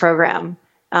master's program.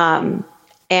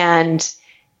 And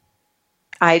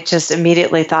I just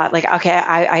immediately thought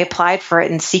I applied for it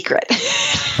in secret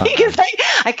because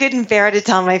I couldn't bear to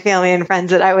tell my family and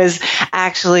friends that I was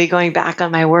actually going back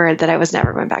on my word that I was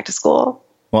never going back to school.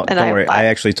 Well, don't worry. I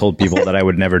actually told people that I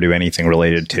would never do anything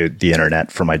related to the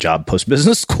internet for my job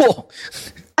post-business school.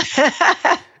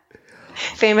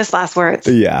 Famous last words.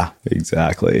 Yeah,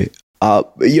 exactly.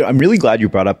 I'm really glad you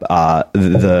brought up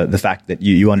the fact that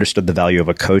you understood the value of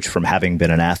a coach from having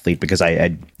been an athlete, because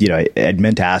I'd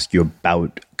meant to ask you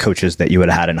about coaches that you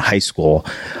had in high school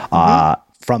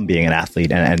from being an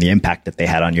athlete and the impact that they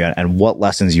had on you, and what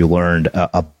lessons you learned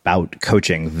about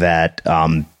coaching that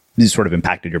sort of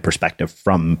impacted your perspective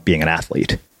from being an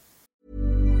athlete.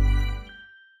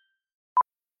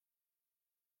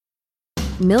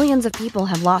 Millions of people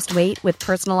have lost weight with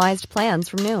personalized plans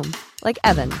from Noom. Like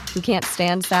Evan, who can't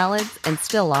stand salads and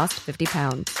still lost 50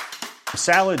 pounds.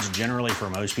 Salads generally for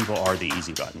most people are the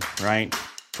easy button, right?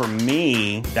 For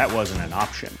me, that wasn't an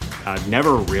option. I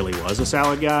never really was a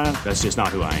salad guy. That's just not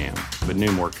who I am. But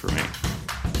Noom worked for me.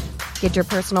 Get your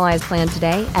personalized plan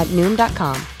today at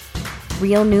Noom.com.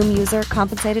 Real Noom user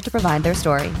compensated to provide their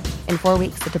story. In 4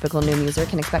 weeks, the typical Noom user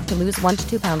can expect to lose 1 to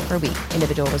 2 pounds per week.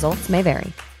 Individual results may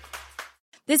vary.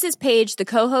 This is Paige, the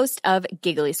co-host of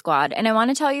Giggly Squad, and I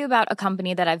want to tell you about a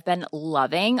company that I've been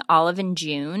loving, Olive &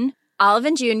 June.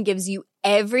 Olive & June gives you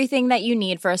everything that you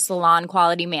need for a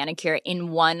salon-quality manicure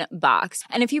in one box.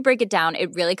 And if you break it down,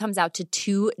 it really comes out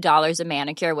to $2 a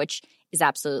manicure, which is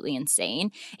absolutely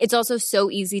insane. It's also so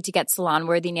easy to get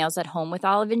salon-worthy nails at home with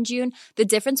Olive & June. The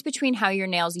difference between how your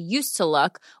nails used to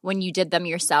look when you did them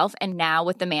yourself and now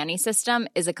with the Mani system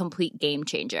is a complete game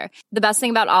changer. The best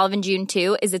thing about Olive & June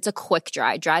too is it's a quick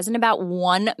dry. Dries in about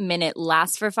 1 minute,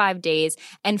 lasts for 5 days,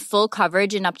 and full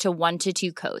coverage in up to 1 to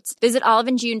 2 coats. Visit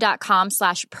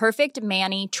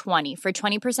oliveandjune.com/perfectmani20 for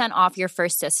 20% off your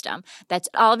first system. That's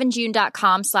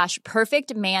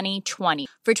oliveandjune.com/perfectmani20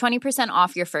 for 20%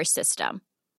 off your first system.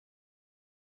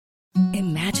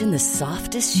 Imagine the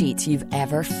softest sheets you've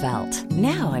ever felt.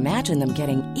 Now imagine them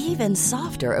getting even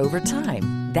softer over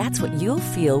time. That's what you'll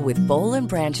feel with Boll &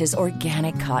 Branch's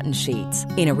organic cotton sheets.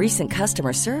 In a recent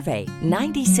customer survey,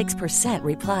 96%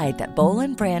 replied that Boll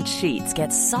 & Branch sheets get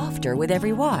softer with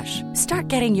every wash. Start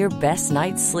getting your best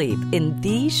night's sleep in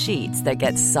these sheets that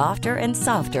get softer and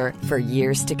softer for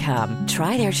years to come.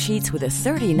 Try their sheets with a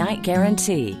 30-night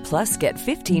guarantee. Plus, get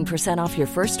 15% off your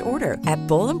first order at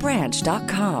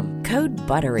bollandbranch.com. Code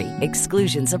BUTTERY.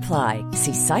 Exclusions apply.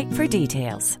 See site for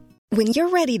details. When you're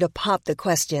ready to pop the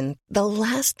question, the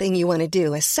last thing you want to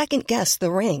do is second-guess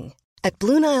the ring. At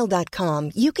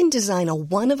BlueNile.com, you can design a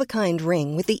one-of-a-kind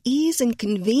ring with the ease and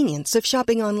convenience of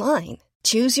shopping online.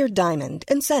 Choose your diamond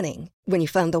and setting. When you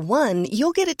find the one,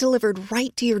 you'll get it delivered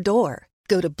right to your door.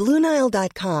 Go to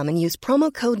BlueNile.com and use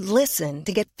promo code LISTEN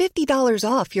to get $50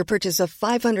 off your purchase of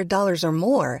 $500 or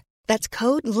more. That's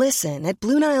code LISTEN at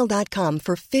BlueNile.com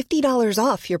for $50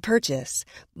 off your purchase.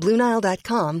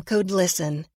 BlueNile.com, code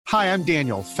LISTEN. Hi, I'm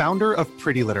Daniel, founder of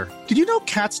Pretty Litter. Did you know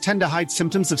cats tend to hide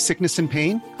symptoms of sickness and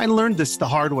pain? I learned this the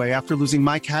hard way after losing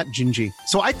my cat, Gingy.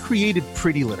 So I created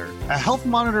Pretty Litter, a health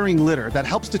monitoring litter that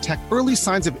helps detect early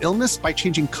signs of illness by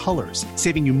changing colors,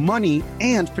 saving you money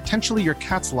and potentially your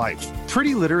cat's life.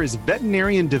 Pretty Litter is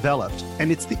veterinarian developed,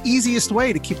 and it's the easiest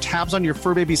way to keep tabs on your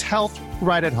fur baby's health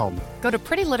right at home. Go to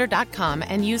prettylitter.com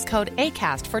and use code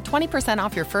ACAST for 20%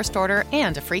 off your first order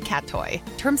and a free cat toy.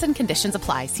 Terms and conditions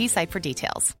apply. See site for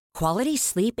details. Quality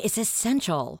sleep is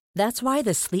essential. That's why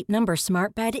the Sleep Number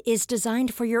Smart Bed is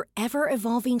designed for your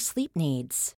ever-evolving sleep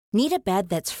needs. Need a bed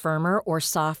that's firmer or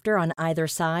softer on either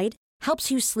side? Helps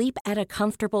you sleep at a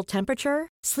comfortable temperature?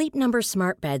 Sleep Number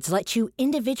Smart Beds let you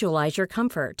individualize your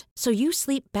comfort, so you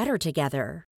sleep better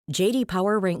together. J.D.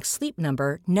 Power ranks Sleep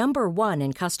Number number 1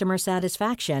 in customer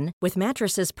satisfaction with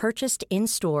mattresses purchased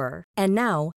in-store. And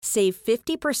now, save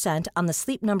 50% on the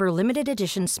Sleep Number Limited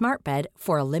Edition Smart Bed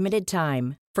for a limited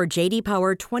time. For J.D.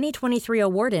 Power 2023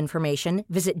 award information,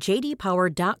 visit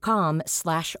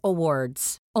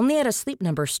jdpower.com/awards. Only at a Sleep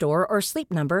Number store or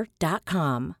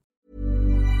sleepnumber.com.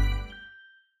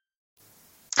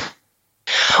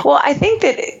 Well, I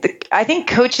think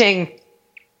coaching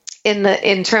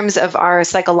in terms of our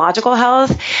psychological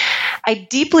health, I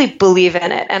deeply believe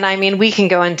in it. And I mean, we can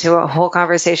go into a whole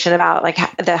conversation about like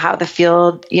how the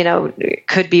field,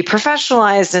 could be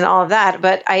professionalized and all of that.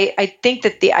 But I think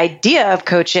that the idea of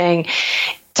coaching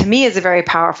to me is a very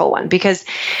powerful one because,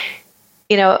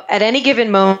 at any given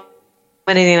moment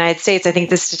in the United States, I think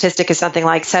the statistic is something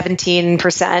like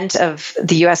 17% of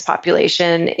the US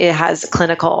population has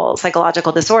clinical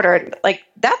psychological disorder. Like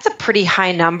that's a pretty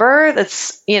high number.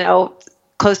 That's,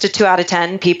 close to 2 out of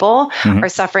 10 people are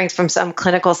suffering from some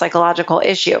clinical psychological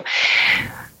issue.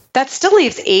 That still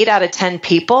leaves 8 out of 10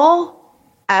 people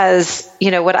as,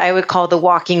 what I would call the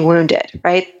walking wounded,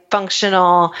 right?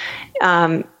 Functional,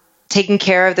 taking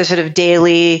care of the sort of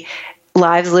daily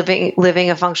lives, living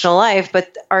a functional life,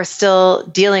 but are still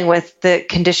dealing with the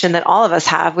condition that all of us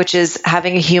have, which is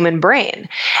having a human brain.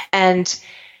 And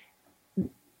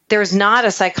there's not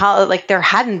a psychology, like there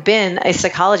hadn't been a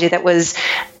psychology that was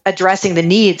addressing the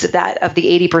needs of the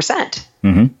 80%.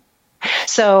 Mm-hmm.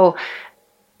 So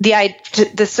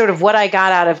the sort of what I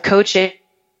got out of coaching,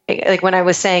 like when I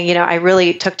was saying, I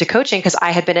really took to coaching because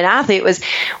I had been an athlete, was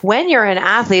when you're an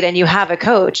athlete and you have a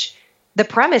coach, the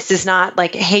premise is not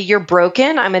like, hey, you're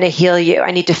broken. I'm going to heal you.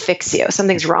 I need to fix you.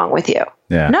 Something's wrong with you.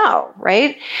 Yeah. No,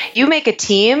 right? You make a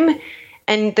team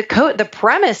and the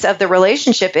premise of the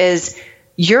relationship is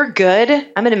you're good.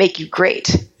 I'm going to make you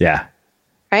great. Yeah.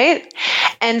 Right.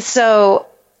 And so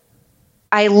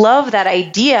I love that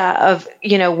idea of,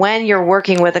 when you're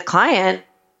working with a client,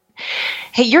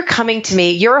 hey, you're coming to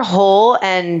me, you're whole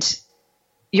and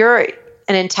you're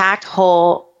an intact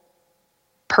whole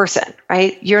person,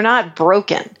 right? You're not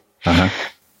broken. Uh-huh.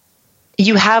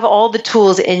 You have all the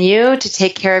tools in you to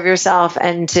take care of yourself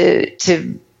and to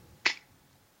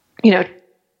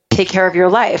take care of your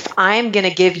life. I'm going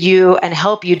to give you and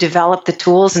help you develop the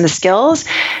tools and the skills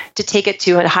to take it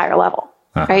to a higher level,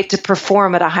 right? To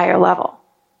perform at a higher level.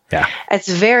 Yeah. It's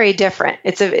very different.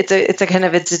 It's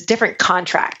a different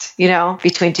contract,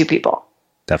 between two people.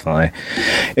 Definitely.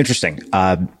 Interesting.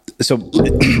 So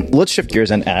let's shift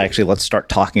gears and actually let's start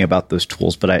talking about those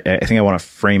tools. But I think I want to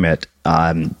frame it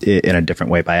in a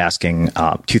different way by asking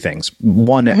two things.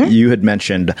 One, you had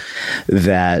mentioned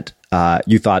that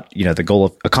you thought, the goal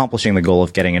of accomplishing the goal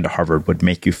of getting into Harvard would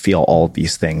make you feel all of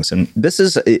these things. And this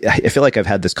is, I feel like I've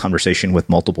had this conversation with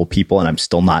multiple people and I'm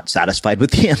still not satisfied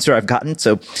with the answer I've gotten.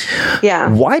 So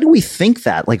why do we think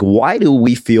that? Like, why do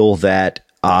we feel that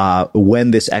when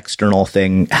this external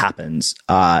thing happens,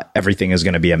 everything is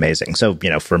going to be amazing? So,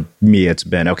 for me, it's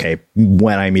been, okay,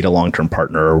 when I meet a long-term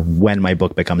partner, or when my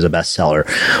book becomes a bestseller,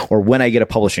 or when I get a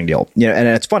publishing deal, and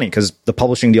it's funny because the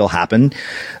publishing deal happened,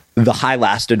 the high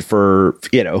lasted for,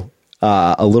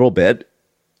 a little bit,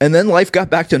 and then life got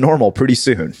back to normal pretty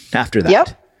soon after that.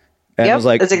 Yep. And I was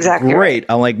like, that's exactly great. Right.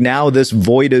 I'm like, now this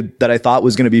void that I thought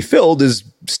was going to be filled is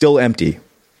still empty.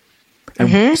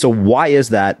 And so why is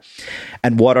that?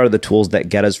 And what are the tools that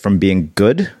get us from being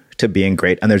good to being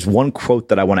great? And there's one quote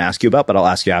that I want to ask you about, but I'll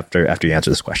ask you after you answer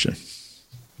this question.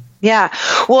 Yeah.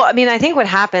 Well, I mean, I think what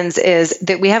happens is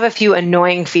that we have a few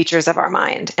annoying features of our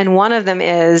mind. And one of them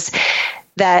is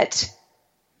that,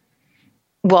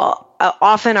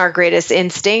 often our greatest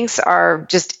instincts are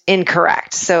just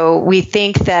incorrect. So we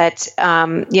think that,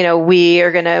 we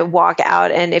are going to walk out,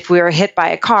 and if we were hit by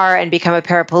a car and become a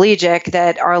paraplegic,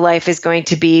 that our life is going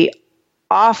to be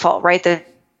awful, right?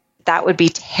 That would be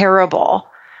terrible.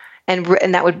 And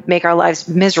that would make our lives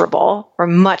miserable or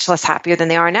much less happier than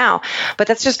they are now. But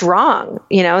that's just wrong.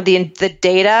 The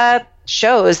data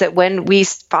shows that when we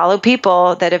follow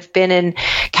people that have been in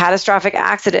catastrophic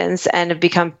accidents and have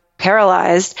become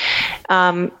paralyzed,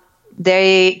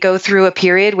 they go through a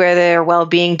period where their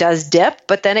well-being does dip,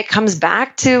 but then it comes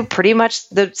back to pretty much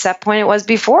the set point it was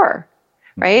before,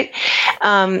 right?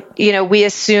 We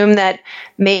assume that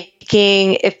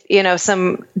if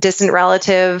some distant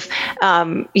relative,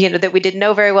 that we didn't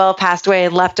know very well passed away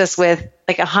and left us with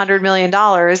like $100 million,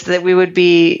 that we would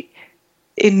be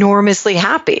enormously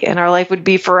happy and our life would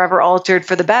be forever altered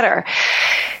for the better.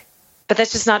 But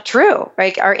that's just not true,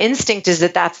 right? Our instinct is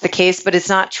that that's the case, but it's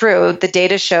not true. The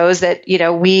data shows that,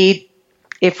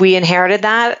 if we inherited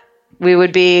that, there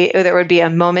would be a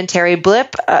momentary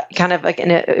blip, kind of like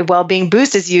a well-being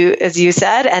boost, as you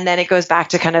said, and then it goes back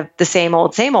to kind of the same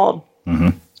old.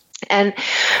 And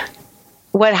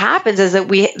what happens is that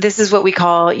this is what we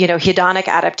call, hedonic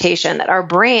adaptation, that our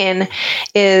brain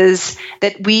is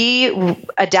that we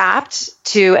adapt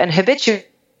to and habituate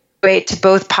to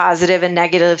both positive and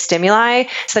negative stimuli,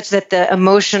 such that the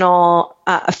emotional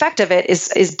effect of it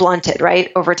is blunted,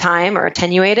 right, over time, or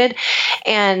attenuated.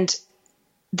 And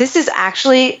this is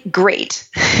actually great.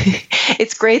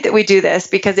 It's great that we do this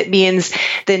because it means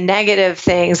the negative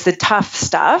things, the tough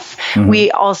stuff,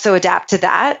 we also adapt to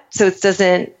that. So it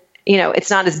doesn't, it's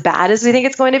not as bad as we think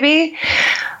it's going to be.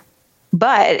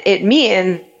 But it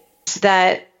means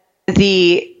that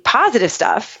the positive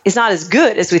stuff is not as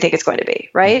good as we think it's going to be,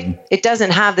 right? It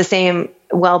doesn't have the same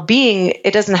well-being.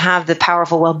 It doesn't have the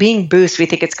powerful well-being boost we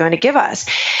think it's going to give us.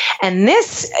 And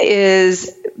this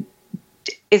is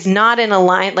not in a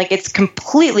line, like it's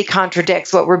completely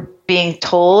contradicts what we're being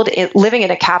told living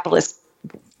in a capitalist,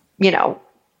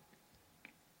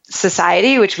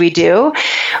 society, which we do.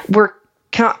 We're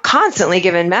constantly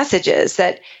given messages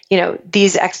that,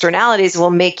 these externalities will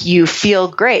make you feel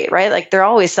great, right? Like they're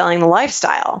always selling the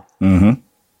lifestyle,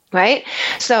 right?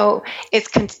 So it's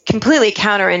completely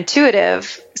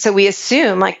counterintuitive. So we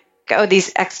assume like, oh,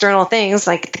 these external things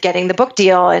like getting the book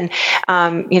deal and,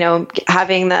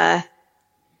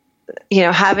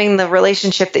 having the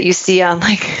relationship that you see on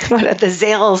like the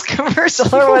Zales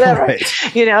commercial or whatever,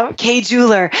 right. K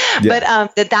Jeweler,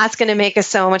 but that's going to make us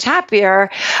so much happier.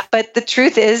 But the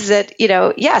truth is that,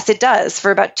 yes, it does.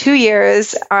 For about 2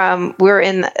 years, we're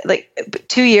in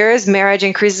 2 years, marriage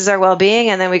increases our well-being,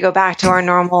 and then we go back to our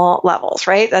normal levels,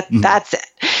 right? That's it.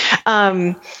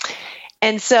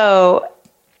 And so,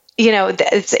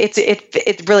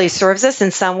 it really serves us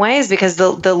in some ways because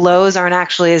the lows aren't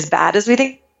actually as bad as we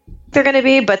think they're going to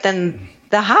be, but then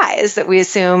the highs that we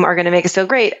assume are going to make us feel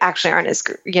great actually aren't as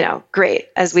great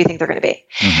as we think they're going to be.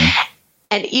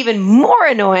 And even more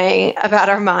annoying about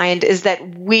our mind is that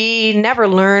we never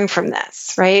learn from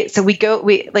this, right? So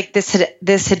we like this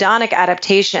hedonic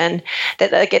adaptation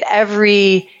that like at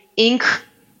every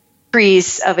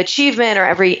increase of achievement or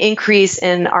every increase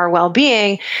in our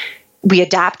well-being, we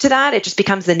adapt to that. It just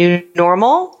becomes the new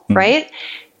normal, right?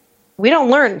 We don't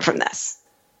learn from this.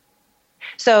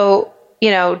 So,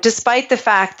 despite the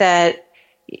fact that,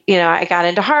 I got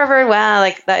into Harvard,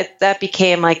 like that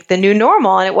became like the new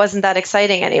normal and it wasn't that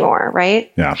exciting anymore.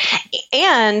 Right. Yeah.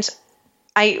 And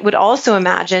I would also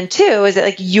imagine too, is that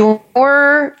like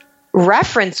your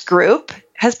reference group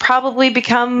has probably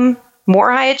become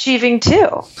more high achieving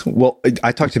too. Well,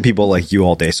 I talk to people like you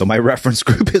all day, so my reference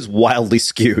group is wildly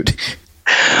skewed.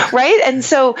 Right. And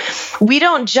so we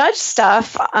don't judge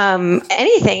stuff,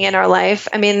 anything in our life.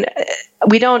 I mean,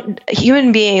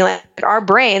 human being, like our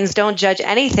brains don't judge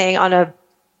anything on a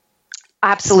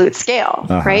absolute scale,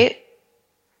 right?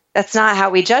 That's not how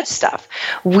we judge stuff.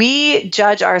 We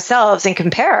judge ourselves and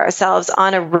compare ourselves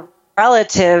on a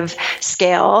relative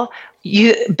scale,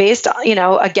 based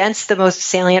on, against the most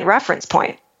salient reference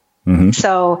point.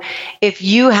 So if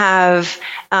you have,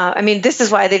 this is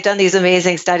why they've done these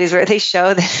amazing studies where they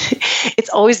show that it's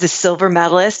always the silver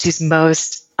medalist who's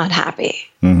most unhappy,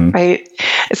 right?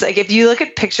 It's like, if you look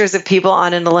at pictures of people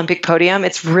on an Olympic podium,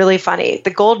 it's really funny. The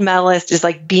gold medalist is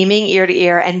like beaming ear to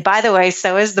ear. And by the way,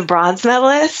 so is the bronze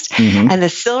medalist. And the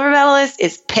silver medalist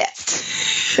is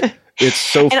pissed. It's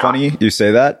so funny you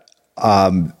say that.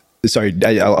 Sorry,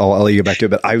 I'll let you get back to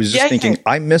it, but I was just thinking,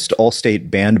 I missed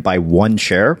All-State Band by one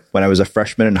chair when I was a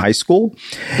freshman in high school.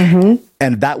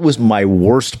 And that was my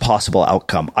worst possible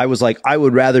outcome. I was like, I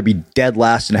would rather be dead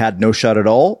last and had no shot at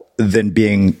all than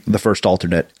being the first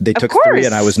alternate. They took 3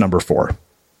 and I was number 4.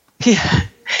 Yeah,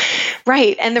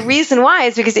 right. And the reason why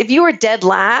is because if you were dead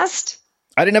last,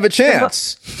 I didn't have a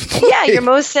chance. Your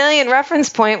most salient reference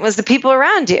point was the people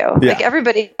around you. Yeah. Like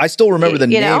everybody. I still remember the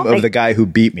name of the guy who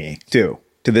beat me too.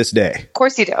 To this day. Of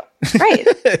course you do. Right.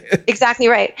 Exactly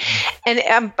right.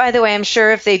 And by the way, I'm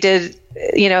sure if they did,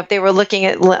 if they were looking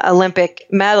at Olympic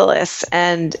medalists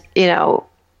and,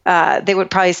 they would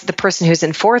probably, the person who's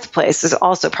in 4th place is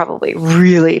also probably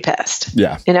really pissed.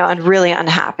 Yeah. And really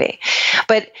unhappy.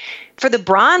 But for the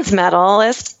bronze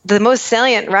medalist, the most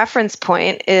salient reference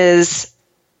point is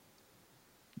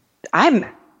I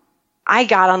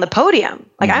got on the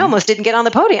podium. Like I almost didn't get on the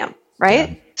podium. Right.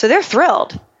 Yeah. So they're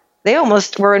thrilled. They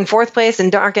almost were in 4th place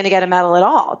and aren't going to get a medal at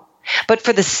all. But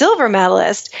for the silver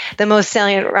medalist, the most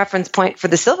salient reference point for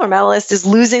the silver medalist is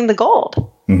losing the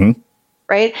gold.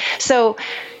 Right? So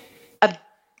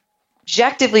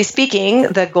objectively speaking,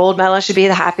 the gold medalist should be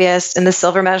the happiest and the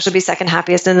silver medal should be second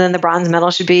happiest. And then the bronze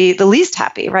medal should be the least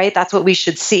happy, right? That's what we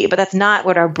should see. But that's not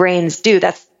what our brains do.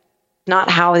 That's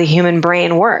not how the human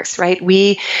brain works, right?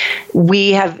 We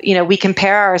have, we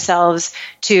compare ourselves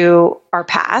to our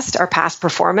past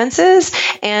performances,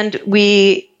 and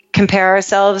we compare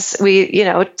ourselves,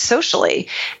 socially,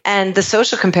 and the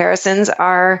social comparisons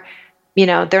are,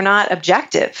 they're not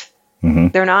objective.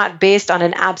 They're not based on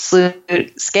an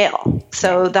absolute scale.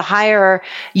 So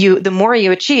the more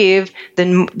you achieve,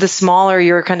 then the smaller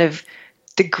your kind of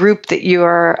the group that you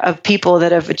are of people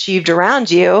that have achieved around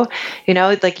you,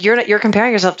 like you're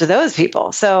comparing yourself to those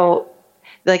people. So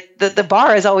like the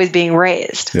bar is always being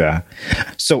raised. Yeah.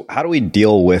 So how do we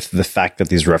deal with the fact that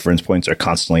these reference points are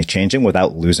constantly changing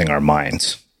without losing our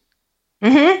minds?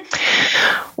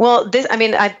 Well,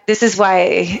 this is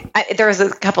why there's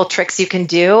a couple tricks you can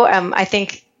do. I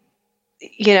think,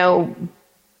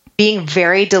 being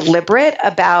very deliberate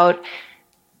about,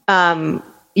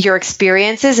 your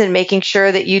experiences and making sure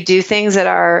that you do things that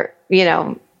are,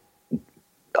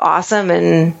 awesome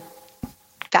and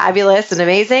fabulous and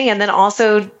amazing. And then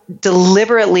also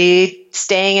deliberately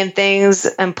staying in things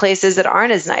and places that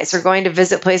aren't as nice, or going to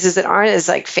visit places that aren't as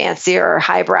like fancy or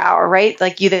highbrow, or right.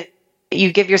 Like you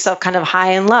give yourself kind of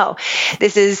high and low.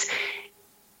 This is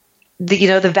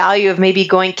the value of maybe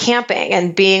going camping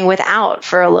and being without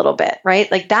for a little bit, right?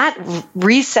 Like that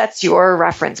resets your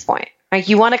reference point. Like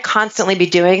you want to constantly be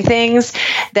doing things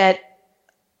that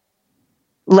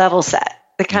level set,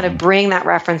 that kind of bring that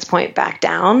reference point back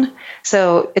down.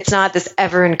 So it's not this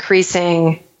ever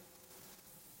increasing,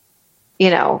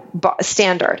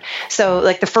 standard. So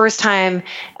like the first time,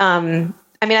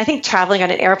 I think traveling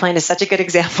on an airplane is such a good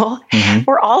example.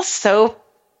 We're all so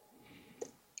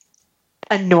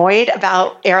annoyed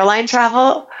about airline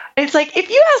travel. It's like, if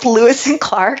you ask Lewis and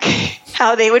Clark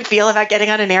how they would feel about getting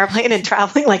on an airplane and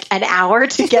traveling like an hour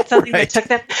to get something that took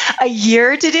them a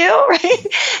year to do, right?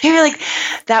 You're like,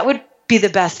 that would be the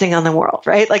best thing on the world,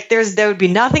 right? Like there would be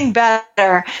nothing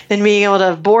better than being able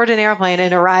to board an airplane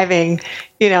and arriving,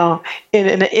 in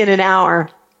an hour.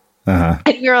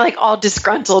 And you're like all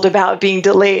disgruntled about being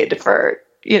delayed for,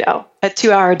 a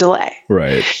 2-hour delay.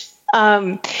 Right.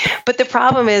 But the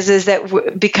problem is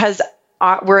that because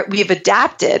we've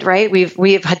adapted, right? We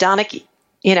have hedonic,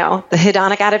 the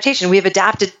hedonic adaptation. We have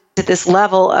adapted to this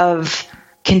level of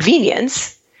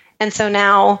convenience. And so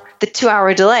now the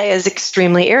 2-hour delay is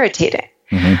extremely irritating.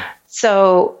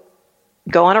 So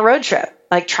go on a road trip,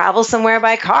 like travel somewhere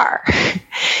by car.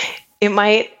 It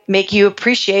might make you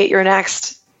appreciate your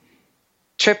next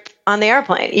trip on the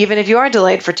airplane, even if you are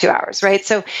delayed for 2 hours, right?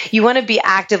 So you want to be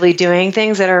actively doing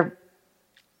things that are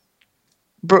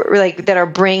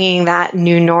bringing that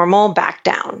new normal back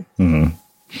down.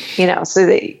 So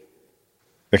that.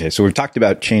 Okay, so we've talked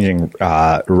about changing,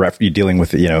 dealing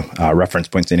with, reference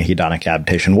points in hedonic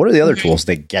adaptation. What are the other tools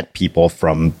that get people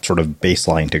from sort of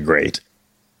baseline to great?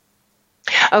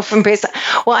 Oh, from baseline.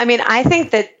 Well, I mean, I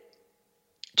think that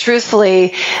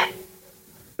truthfully,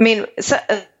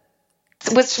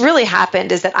 what's really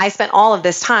happened is that I spent all of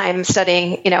this time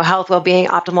studying, health, well-being,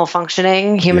 optimal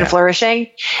functioning, human flourishing.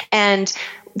 And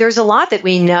there's a lot that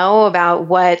we know about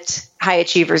what high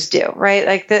achievers do, right?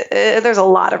 Like there's a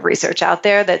lot of research out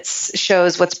there that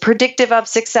shows what's predictive of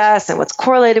success and what's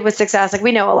correlated with success. Like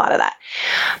we know a lot of that.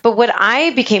 But what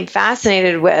I became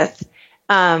fascinated with,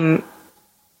 and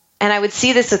I would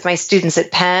see this with my students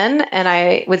at Penn, and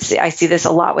I see this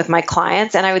a lot with my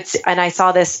clients, and I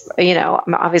saw this,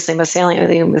 obviously most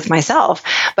saliently with myself.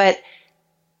 But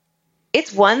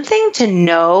it's one thing to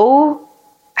know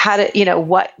how to,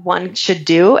 what one should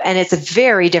do, and it's a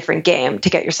very different game to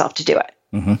get yourself to do it.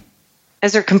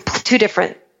 As they're two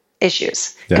different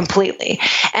issues completely.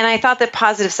 And I thought that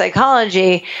positive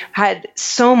psychology had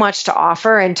so much to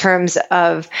offer in terms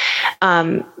of,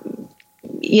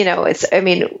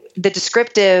 the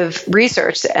descriptive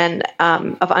research and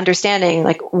of understanding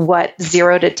like what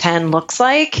 0 to 10 looks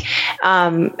like,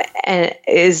 and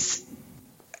it's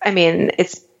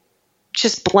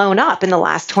just blown up in the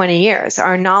last 20 years.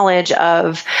 Our knowledge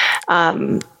of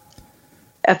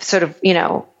sort of, in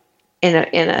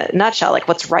a nutshell, like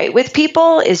what's right with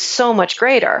people is so much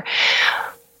greater.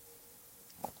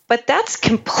 But that's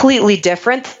completely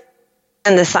different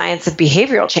than the science of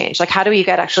behavioral change. Like, how do we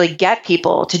actually get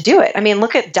people to do it? I mean,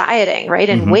 look at dieting, right?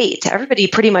 And weight. Everybody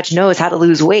pretty much knows how to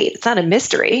lose weight. It's not a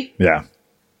mystery. Yeah.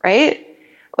 Right?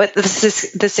 But the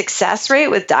success rate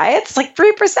with diets, like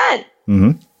 3%.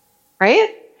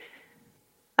 Right?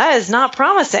 That is not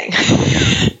promising.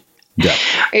 Yeah.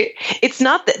 It's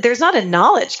not that there's not a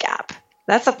knowledge gap.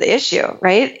 That's not the issue,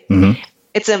 right?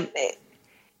 It's a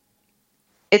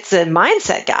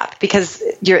mindset gap, because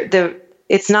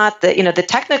it's not the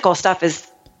technical stuff is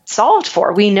solved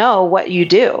for. We know what you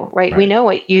do, right? We know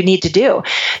what you need to do.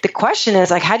 The question is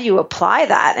like, how do you apply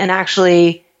that and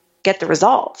actually get the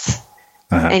results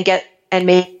and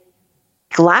make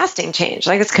lasting change?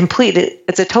 Like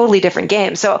it's a totally different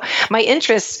game. So my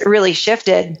interest really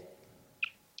shifted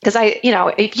because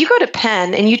if you go to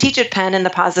Penn and you teach at Penn in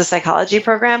the positive psychology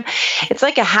program, it's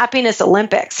like a happiness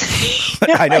Olympics.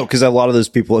 I know, because a lot of those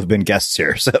people have been guests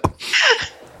here. So,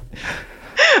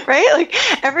 right? Like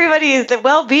the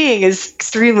well-being is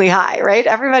extremely high, right?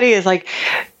 Everybody is like,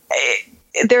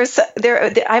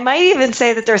 I might even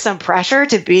say that there's some pressure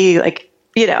to be like,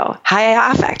 have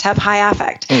high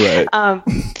affect. Right.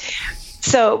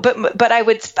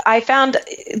 I found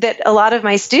that a lot of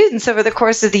my students over the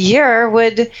course of the year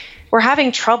were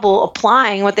having trouble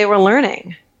applying what they were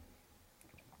learning.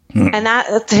 And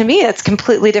that, to me, it's a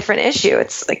completely different issue.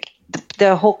 It's like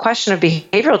the whole question of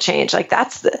behavioral change. Like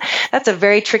that's a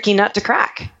very tricky nut to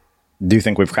crack. Do you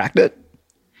think we've cracked it?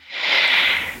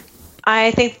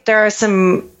 I think there are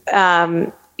some,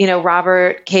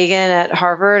 Robert Kagan at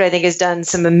Harvard, I think, has done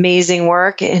some amazing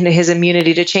work in his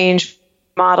immunity to change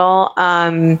model.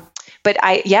 But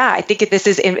I think this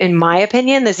is, in my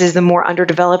opinion, this is the more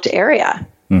underdeveloped area,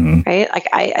 right? Like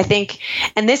I think,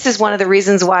 and this is one of the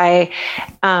reasons why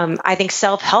I think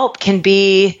self-help can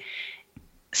be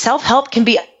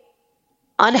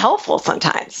unhelpful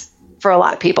sometimes for a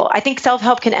lot of people. I think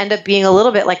self-help can end up being a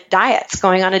little bit like diets,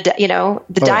 going on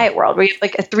diet world, where you have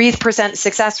like a 3%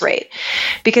 success rate,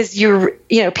 because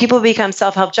people become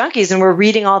self-help junkies, and we're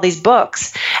reading all these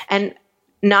books and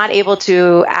not able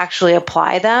to actually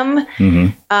apply them.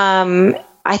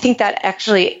 I think that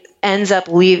actually ends up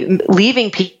leaving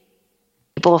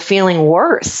people feeling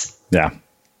worse. Yeah.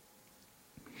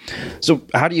 So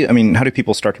how do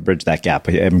people start to bridge that gap?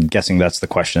 I'm guessing that's the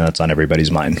question that's on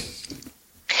everybody's mind.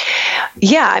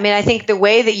 Yeah, I think the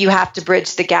way that you have to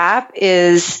bridge the gap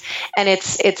is, and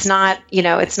it's not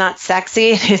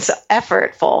sexy, it's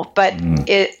effortful, but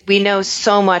we know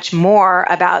so much more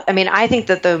about. I think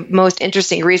that the most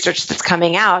interesting research that's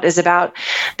coming out is about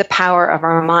the power of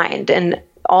our mind and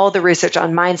all the research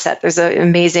on mindset. There's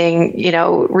amazing,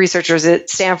 researchers at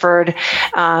Stanford,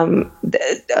 Carol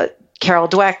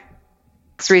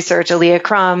Dweck's research, Aaliyah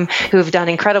Crum, who've done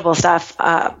incredible stuff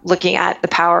looking at the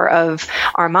power of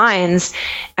our minds.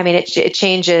 It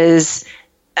changes.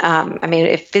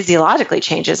 It physiologically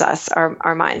changes us.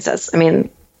 Our minds does.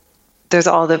 There's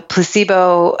all the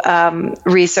placebo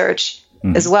research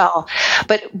as well,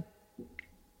 but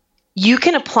you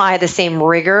can apply the same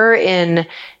rigor in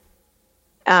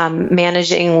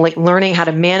managing, like learning how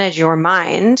to manage your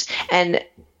mind and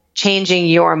changing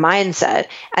your mindset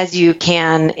as you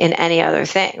can in any other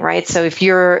thing, right? So if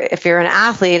you're an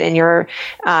athlete and you're,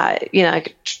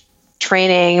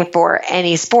 training for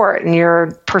any sport and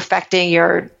you're perfecting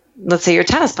let's say you're a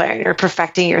tennis player and you're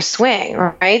perfecting your swing,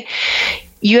 right?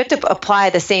 You have to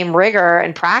apply the same rigor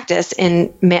and practice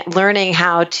in learning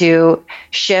how to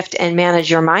shift and manage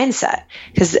your mindset,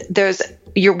 because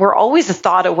we're always a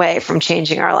thought away from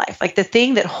changing our life. Like the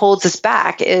thing that holds us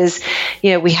back is,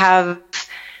 we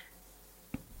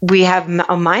have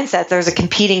a mindset. There's a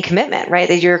competing commitment, right?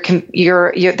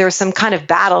 That there's some kind of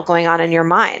battle going on in your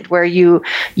mind where you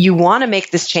want to make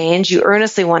this change, you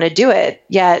earnestly want to do it,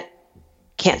 yet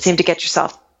can't seem to get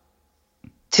yourself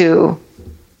to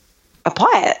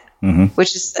apply it,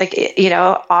 which is like,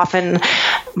 often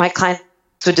my clients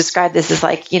would describe this as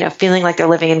like, feeling like they're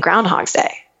living in Groundhog's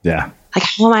Day. Yeah. Like,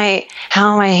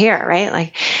 how am I here? Right?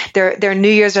 Like their New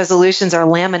Year's resolutions are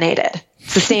laminated.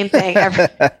 It's the same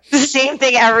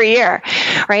thing every year.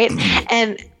 Right.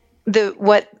 And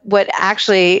what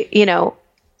actually,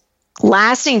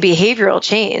 lasting behavioral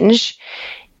change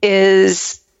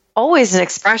is always an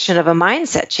expression of a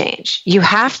mindset change. You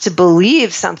have to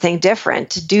believe something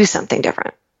different to do something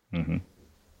different.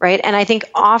 Right. And I think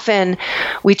often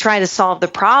we try to solve the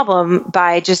problem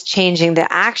by just changing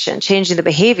the action, changing the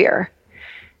behavior.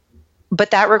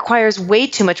 But that requires way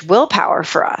too much willpower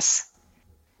for us.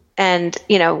 And,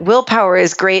 willpower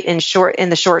is great in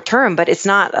the short term, but it's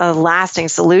not a lasting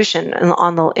solution in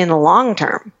the long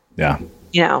term. Yeah.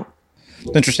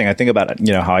 Interesting. I think about,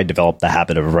 how I developed the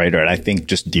habit of a writer. And I think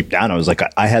just deep down, I was like,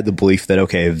 I had the belief that,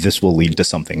 okay, this will lead to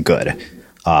something good.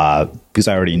 Because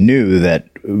I already knew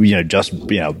that,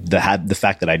 the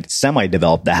fact that I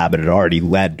semi-developed the habit had already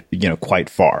led, quite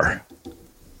far.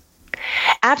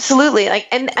 Absolutely.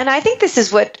 And I think this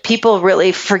is what people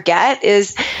really forget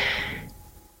is,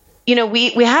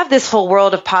 we have this whole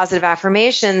world of positive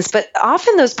affirmations, but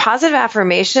often those positive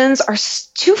affirmations are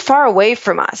too far away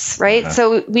from us, right?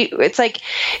 So it's like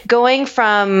going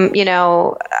from,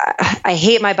 I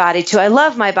hate my body to I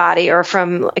love my body, or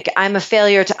from like I'm a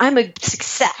failure to I'm a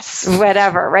success,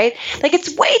 whatever, right? Like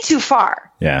it's way too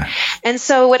far. Yeah. And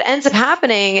so what ends up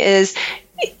happening is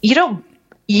the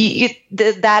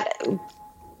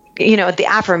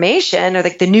affirmation or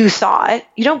like the new thought,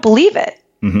 you don't believe it.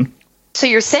 So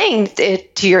you're saying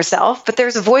it to yourself, but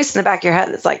there's a voice in the back of your head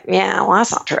that's like, yeah, well,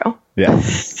 that's not true. Yeah.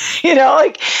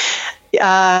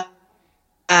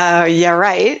 Yeah,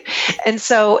 right. And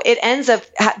so it ends up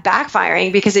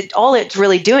backfiring because all it's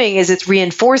really doing is it's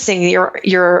reinforcing your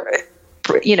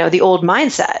the old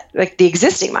mindset, like the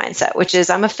existing mindset, which is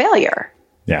I'm a failure.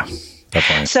 Yeah.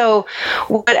 Definitely. So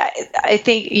what I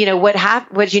think,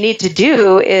 what you need to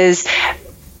do is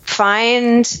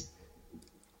find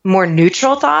more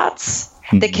neutral thoughts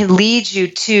that can lead you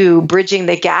to bridging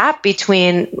the gap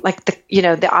between like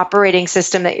the operating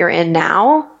system that you're in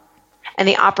now and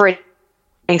the operating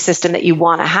system that you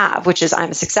want to have, which is I'm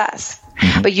a success.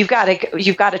 But you've got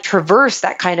to traverse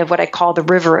that kind of what I call the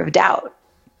river of doubt.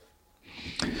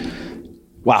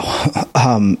 Wow.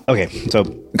 Okay. So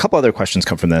a couple other questions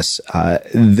come from this.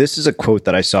 This is a quote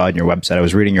that I saw on your website. I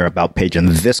was reading your about page and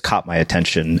this caught my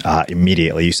attention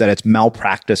immediately. You said it's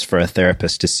malpractice for a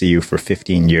therapist to see you for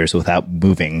 15 years without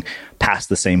moving past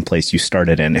the same place you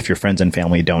started in. If your friends and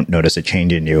family don't notice a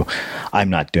change in you,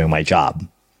 I'm not doing my job.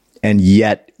 And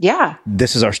yet,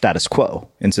 this is our status quo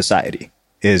in society.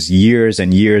 Is years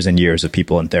and years and years of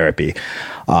people in therapy.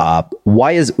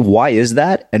 Why is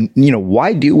that? And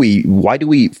why do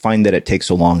we find that it takes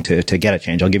so long to get a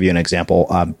change? I'll give you an example.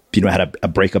 I had a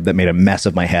breakup that made a mess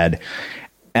of my head,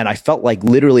 and I felt like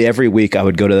literally every week I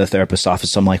would go to the therapist's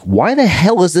office. I'm like, why the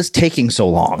hell is this taking so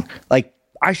long? Like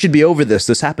I should be over this.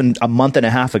 This happened a month and a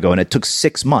half ago, and it took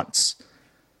 6 months.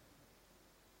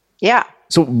 Yeah.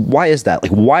 So why is that?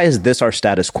 Like, why is this our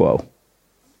status quo?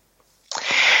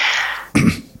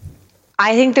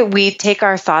 I think that we take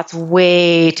our thoughts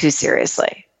way too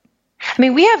seriously. I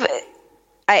mean,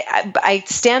 I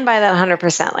stand by that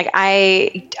 100%. Like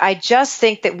I just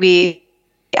think that we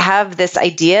have this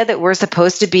idea that we're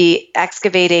supposed to be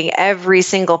excavating every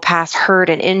single past hurt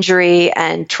and injury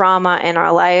and trauma in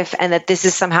our life, and that this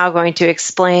is somehow going to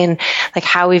explain like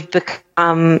how we've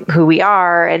become who we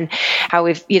are and how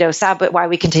we've, why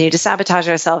we continue to sabotage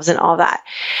ourselves and all that.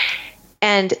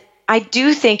 And I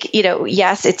do think,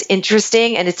 yes, it's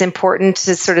interesting and it's important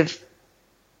to sort of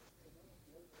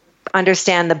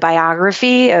understand the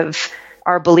biography of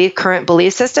current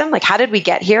belief system. Like, how did we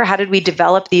get here? How did we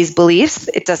develop these beliefs?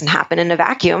 It doesn't happen in a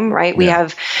vacuum, right? We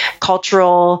have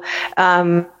cultural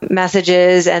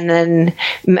messages and then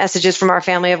messages from our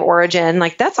family of origin.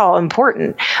 Like, that's all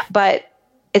important, but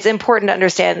it's important to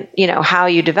understand, how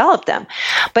you develop them.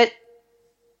 But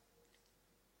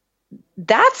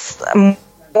that's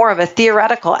more of a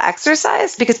theoretical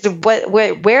exercise, because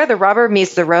where the rubber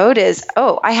meets the road is,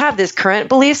 I have this current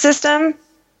belief system,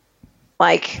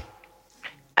 like,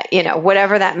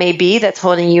 whatever that may be that's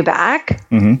holding you back.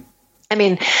 Mm-hmm. I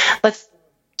mean, let's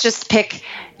just pick,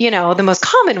 the most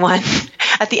common one.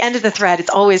 At the end of the thread, it's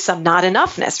always some not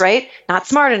enoughness, right? Not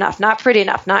smart enough, not pretty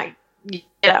enough, not,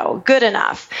 good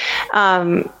enough,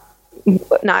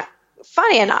 not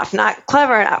funny enough, not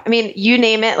clever enough. I mean, you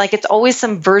name it, like, it's always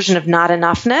some version of not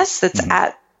enoughness that's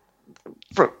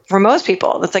for most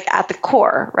people, that's like at the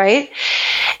core, right?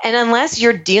 And unless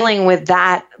you're dealing with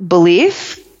that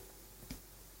belief,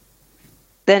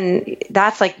 then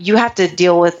that's like, you have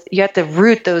to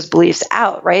root those beliefs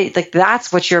out, right? Like,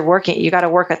 that's what you're working. You got to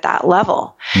work at that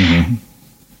level. Mm-hmm.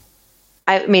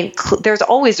 I mean, there's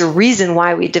always a reason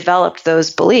why we developed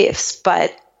those beliefs,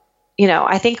 but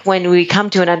I think when we come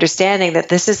to an understanding that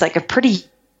this is like a pretty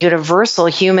universal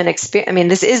human experience, I mean,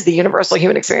 this is the universal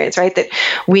human experience, right? That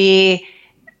we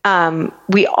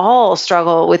all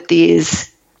struggle with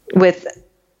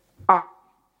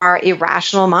our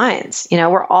irrational minds.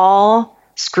 We're all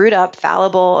screwed up,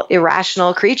 fallible,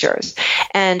 irrational creatures,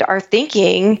 and our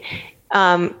thinking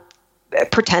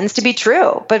pretends to be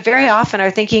true, but very often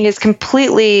our thinking is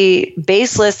completely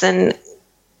baseless and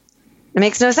it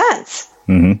makes no sense.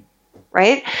 Mm-hmm.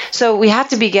 Right? So we have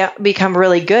to become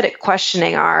really good at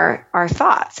questioning our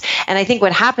thoughts. And I think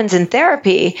what happens in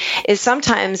therapy is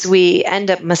sometimes we end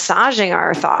up massaging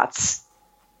our thoughts.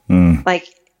 Like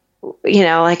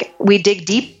we dig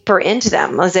deeper into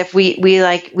them, as if we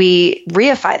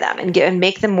reify them and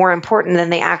make them more important than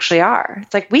they actually are.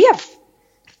 It's like we have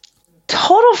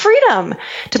total freedom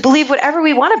to believe whatever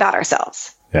we want about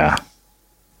ourselves. Yeah.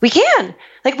 We can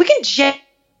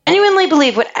genuinely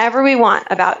believe whatever we want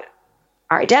about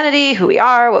our identity, who we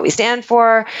are, what we stand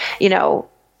for. I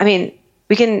mean,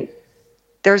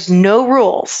 there's no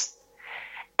rules.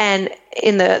 And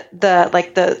in the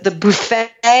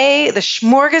buffet, the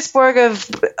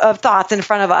smorgasbord of thoughts in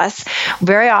front of us,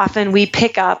 very often we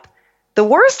pick up the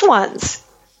worst ones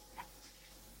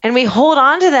and we hold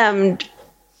on to them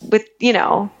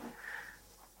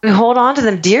we hold on to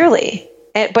them dearly.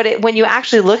 But when you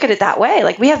actually look at it that way,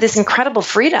 like, we have this incredible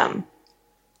freedom,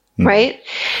 right?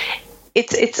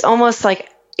 It's almost like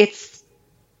it's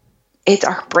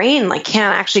our brain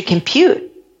can't actually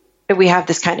compute that we have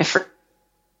this kind of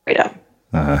freedom.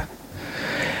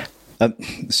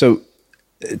 So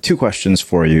 2 questions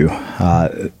for you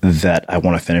that I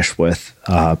want to finish with.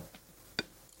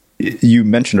 You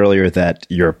mentioned earlier that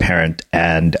you're a parent,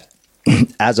 and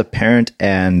as a parent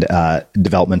and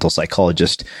developmental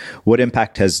psychologist, what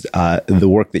impact has the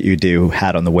work that you do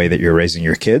had on the way that you're raising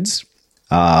your kids?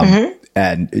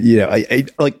 And, I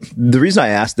like, the reason I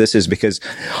ask this is because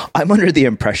I'm under the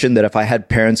impression that if I had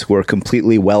parents who were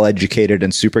completely well-educated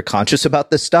and super conscious about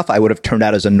this stuff, I would have turned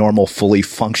out as a normal, fully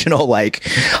functional,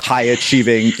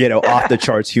 high-achieving,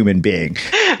 off-the-charts human being.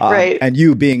 Right. And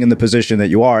you being in the position that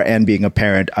you are and being a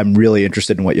parent, I'm really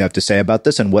interested in what you have to say about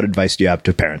this, and what advice do you have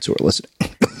to parents who are listening?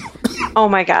 Oh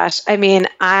my gosh. I mean,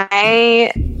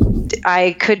 I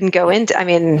couldn't go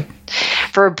into,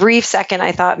 for a brief second,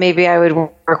 I thought maybe I would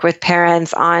work with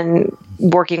parents on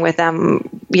working with them,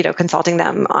 consulting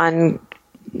them on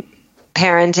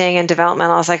parenting and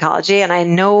developmental psychology.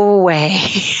 And no way,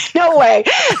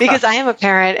 because I am a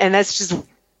parent and that's just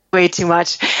way too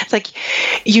much. It's like,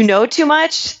 too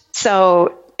much.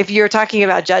 So if you're talking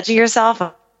about judging yourself,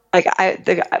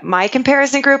 my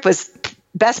comparison group was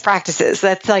best practices.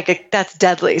 That's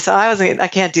deadly. So I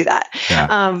can't do that.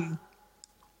 Yeah.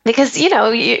 Because,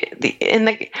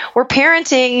 we're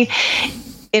parenting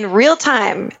in real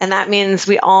time, and that means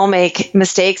we all make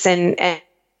mistakes, and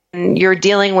you're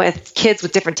dealing with kids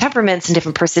with different temperaments and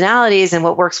different personalities, and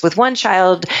what works with one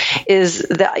child is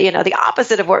the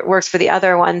opposite of what works for the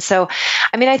other one. So,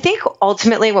 I think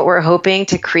ultimately what we're hoping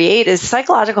to create is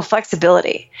psychological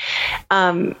flexibility,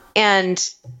 and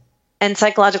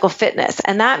psychological fitness.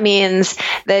 And that means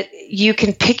that you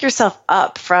can pick yourself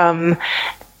up from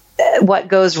what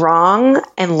goes wrong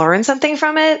and learn something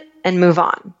from it and move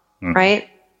on, right?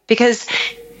 Because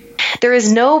there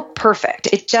is no perfect.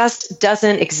 It just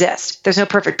doesn't exist. There's no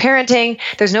perfect parenting.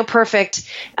 There's no perfect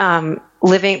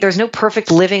living. There's no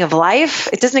perfect living of life.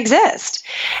 It doesn't exist.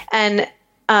 And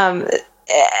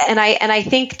I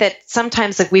think that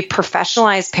sometimes like we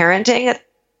professionalize parenting.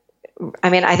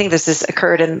 I mean, I think this has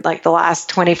occurred in like the last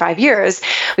 25 years.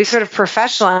 We've sort of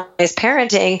professionalized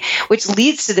parenting, which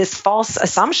leads to this false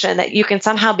assumption that you can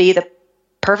somehow be the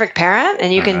perfect parent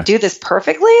and you can do this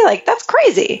perfectly. Like, that's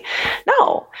crazy.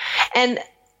 No. And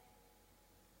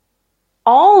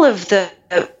all of the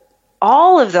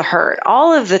hurt,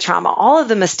 all of the trauma, all of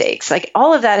the mistakes, like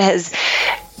all of that has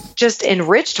just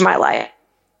enriched my life.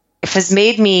 Has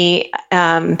made me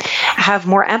have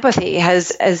more empathy,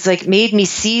 has like made me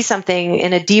see something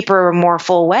in a deeper, more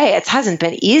full way. It hasn't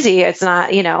been easy. It's not,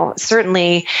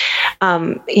 certainly,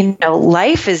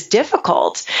 life is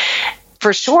difficult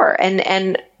for sure.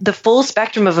 And the full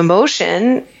spectrum of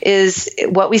emotion is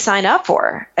what we sign up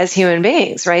for as human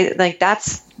beings, right? Like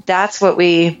that's what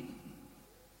we,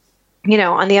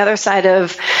 on the other side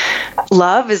of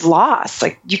love is loss.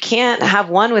 Like you can't have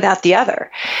one without the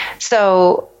other.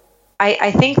 So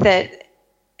I think that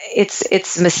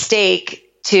it's a mistake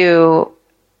to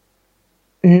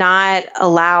not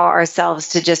allow ourselves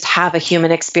to just have a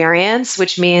human experience,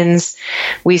 which means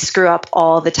we screw up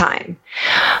all the time.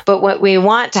 But what we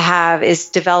want to have is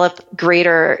develop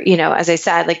greater, as I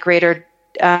said, like greater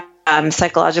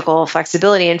psychological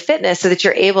flexibility and fitness so that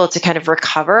you're able to kind of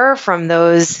recover from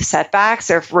those setbacks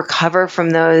or recover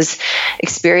from those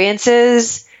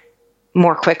experiences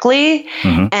more quickly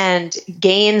and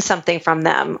gain something from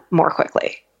them more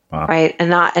quickly. Wow. Right. And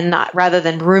not rather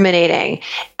than ruminating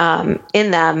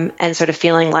in them and sort of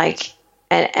feeling like,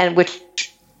 and which,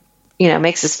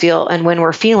 makes us feel, and when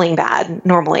we're feeling bad,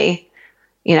 normally,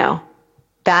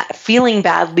 that feeling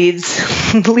bad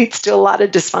leads to a lot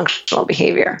of dysfunctional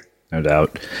behavior. No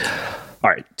doubt. All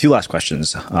right. 2 last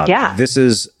questions. Yeah. This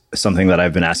is something that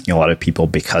I've been asking a lot of people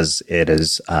because it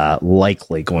is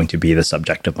likely going to be the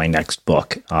subject of my next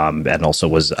book, and also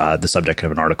was the subject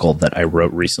of an article that I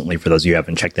wrote recently. For those of you who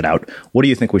haven't checked it out, what do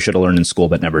you think we should have learned in school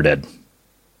but never did?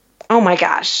 Oh my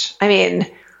gosh. I mean,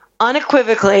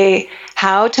 unequivocally,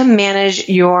 how to manage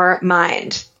your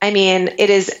mind. I mean, it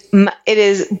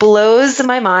is blows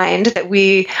my mind that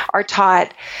we are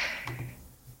taught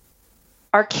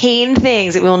arcane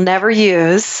things that we will never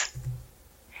use.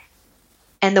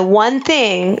 And the one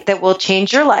thing that will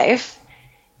change your life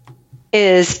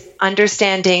is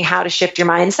understanding how to shift your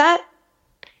mindset.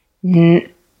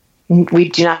 We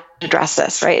do not address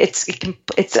this, right?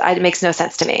 It makes no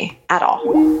sense to me at all.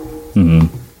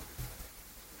 Mm-hmm.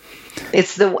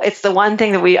 It's the one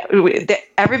thing that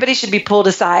everybody should be pulled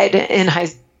aside in high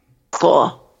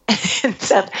school and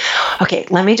said, okay,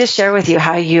 let me just share with you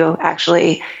how you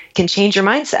actually can change your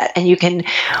mindset, and you can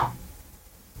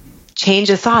change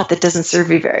a thought that doesn't serve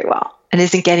you very well and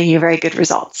isn't getting you very good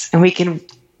results. And we can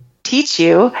teach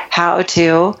you how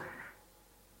to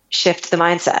shift the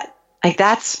mindset. Like,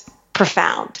 that's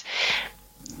profound.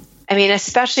 I mean,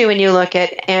 especially when you look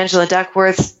at Angela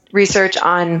Duckworth's research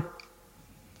on,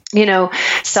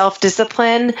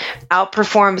 self-discipline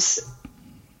outperforms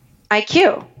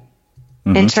IQ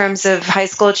in terms of high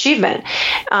school achievement.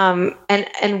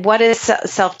 And what is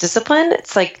self-discipline?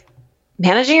 It's like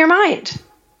managing your mind.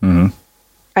 Mm-hmm.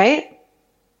 Right?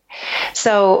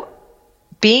 So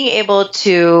being able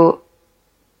to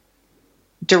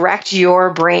direct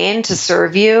your brain to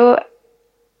serve you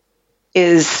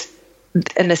is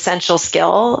an essential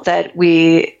skill that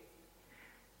we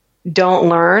don't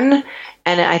learn.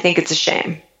 And I think it's a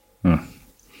shame.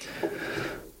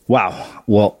 Wow.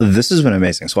 Well, this has been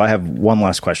amazing. So I have one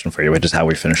last question for you, which is how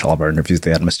we finish all of our interviews with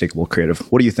the Unmistakable Creative.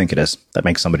 What do you think it is that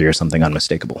makes somebody or something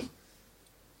unmistakable?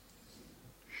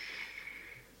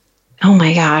 Oh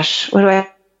my gosh. What do I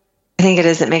think it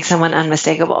is that makes someone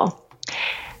unmistakable?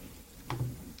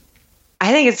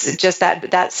 I think it's just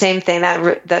that same thing,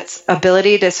 that's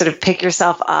ability to sort of pick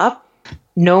yourself up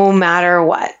no matter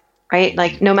what, right?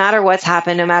 Like no matter what's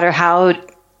happened, no matter how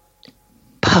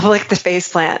public the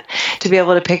faceplant, to be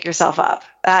able to pick yourself up.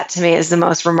 That to me is the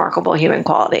most remarkable human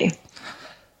quality.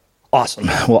 Awesome.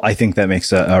 Well, I think that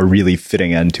makes a really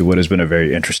fitting end to what has been a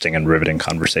very interesting and riveting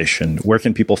conversation. Where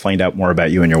can people find out more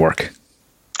about you and your work?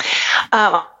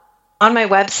 On my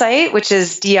website, which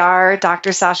is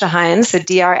Dr. Sasha Heinz, so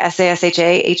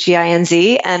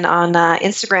DrSashaHeinz, and on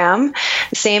Instagram,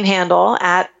 same handle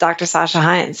at Dr. Sasha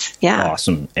Heinz. Yeah.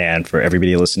 Awesome. And for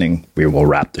everybody listening, we will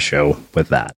wrap the show with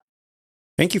that.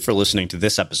 Thank you for listening to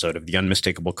this episode of the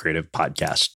Unmistakable Creative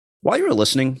Podcast. While you were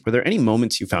listening, were there any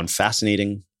moments you found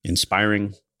fascinating,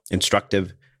 inspiring,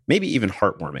 instructive, maybe even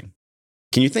heartwarming?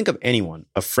 Can you think of anyone,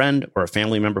 a friend or a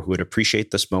family member who would appreciate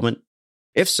this moment?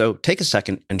 If so, take a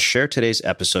second and share today's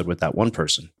episode with that one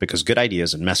person, because good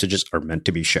ideas and messages are meant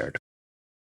to be shared.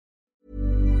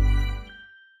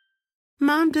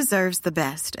 Mom deserves the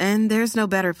best, and there's no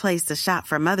better place to shop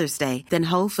for Mother's Day than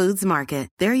Whole Foods Market.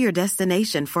 They're your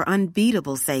destination for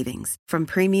unbeatable savings, from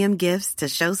premium gifts to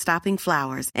show-stopping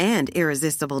flowers and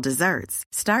irresistible desserts.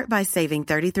 Start by saving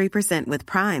 33% with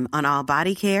Prime on all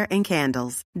body care and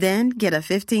candles. Then get a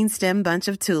 15-stem bunch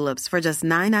of tulips for just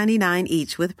 $9.99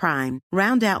 each with Prime.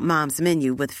 Round out Mom's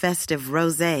menu with festive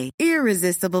rosé,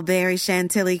 irresistible berry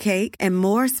chantilly cake, and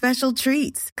more special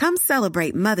treats. Come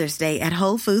celebrate Mother's Day at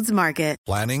Whole Foods Market.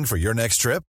 Planning for your next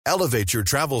trip? Elevate your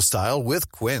travel style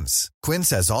with Quince. Quince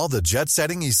has all the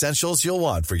jet-setting essentials you'll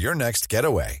want for your next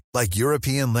getaway, like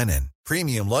European linen,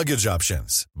 premium luggage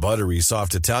options, buttery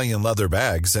soft Italian leather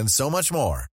bags, and so much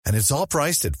more. And it's all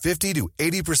priced at 50 to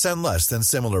 80% less than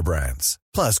similar brands.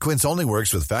 Plus, Quince only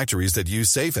works with factories that use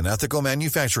safe and ethical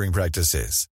manufacturing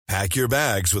practices. Pack your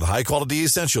bags with high-quality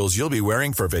essentials you'll be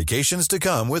wearing for vacations to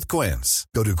come with Quince.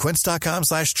 Go to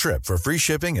quince.com/trip for free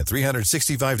shipping and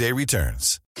 365-day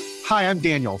returns. Hi, I'm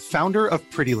Daniel, founder of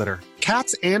Pretty Litter.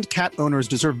 Cats and cat owners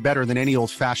deserve better than any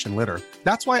old-fashioned litter.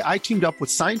 That's why I teamed up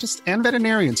with scientists and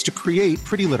veterinarians to create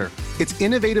Pretty Litter. Its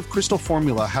innovative crystal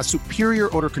formula has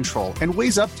superior odor control and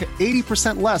weighs up to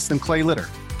 80% less than clay litter.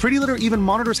 Pretty Litter even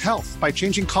monitors health by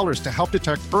changing colors to help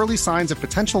detect early signs of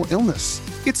potential illness.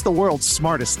 It's the world's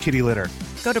smartest kitty litter.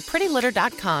 Go to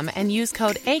prettylitter.com and use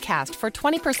code ACAST for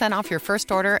 20% off your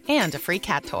first order and a free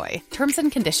cat toy. Terms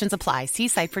and conditions apply. See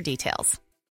site for details.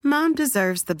 Mom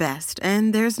deserves the best,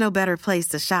 and there's no better place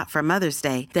to shop for Mother's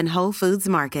Day than Whole Foods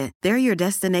Market. They're your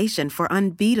destination for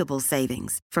unbeatable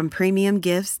savings, from premium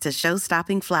gifts to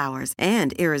show-stopping flowers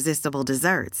and irresistible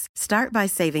desserts. Start by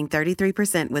saving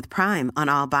 33% with Prime on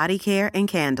all body care and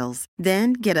candles.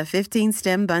 Then get a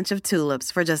 15-stem bunch of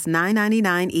tulips for just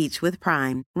 $9.99 each with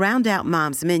Prime. Round out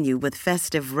Mom's menu with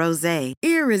festive rosé,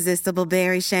 irresistible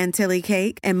berry chantilly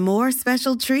cake, and more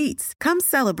special treats. Come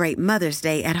celebrate Mother's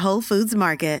Day at Whole Foods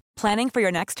Market. Planning for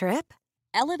your next trip?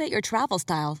 Elevate your travel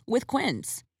style with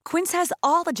Quince. Quince has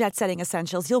all the jet-setting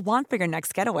essentials you'll want for your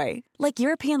next getaway, like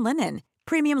European linen,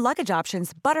 premium luggage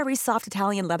options, buttery soft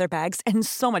Italian leather bags, and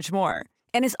so much more.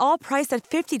 And is all priced at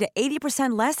 50 to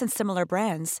 80% less than similar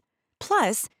brands.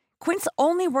 Plus, Quince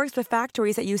only works with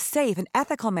factories that use safe and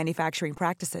ethical manufacturing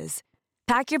practices.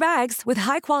 Pack your bags with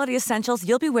high-quality essentials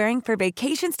you'll be wearing for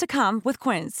vacations to come with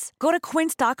Quince. Go to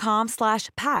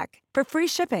quince.com/pack for free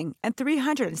shipping and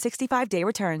 365-day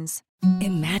returns.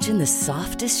 Imagine the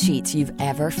softest sheets you've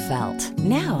ever felt.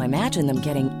 Now imagine them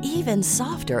getting even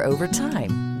softer over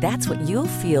time. That's what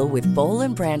you'll feel with Boll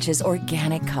 & Branch's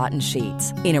organic cotton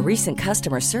sheets. In a recent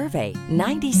customer survey,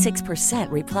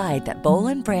 96% replied that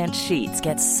Boll & Branch sheets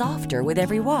get softer with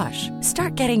every wash.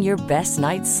 Start getting your best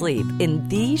night's sleep in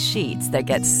these sheets that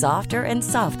get softer and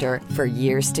softer for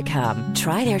years to come.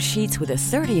 Try their sheets with a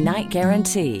 30-night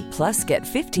guarantee. Plus, get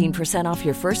 15% off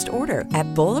your first order at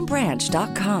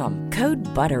bollandbranch.com. Code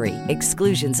BUTTERY.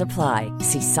 Exclusions apply.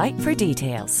 See site for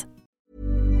details.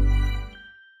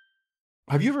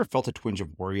 Have you ever felt a twinge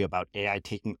of worry about AI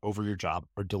taking over your job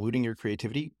or diluting your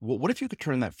creativity? Well, what if you could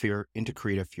turn that fear into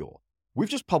creative fuel? We've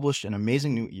just published an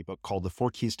amazing new ebook called The 4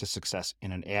 Keys to Success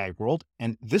in an AI World,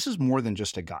 and this is more than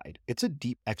just a guide. It's a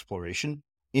deep exploration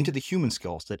into the human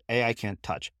skills that AI can't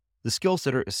touch, the skills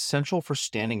that are essential for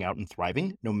standing out and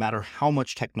thriving, no matter how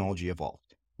much technology evolves.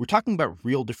 We're talking about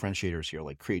real differentiators here,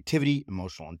 like creativity,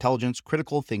 emotional intelligence,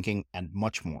 critical thinking, and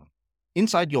much more.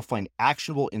 Inside, you'll find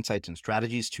actionable insights and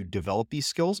strategies to develop these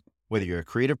skills, whether you're a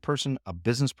creative person, a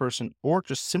business person, or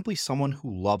just simply someone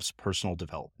who loves personal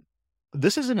development.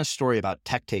 This isn't a story about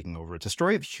tech taking over. It's a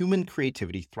story of human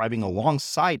creativity thriving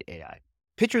alongside AI.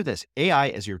 Picture this, AI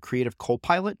as your creative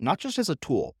co-pilot, not just as a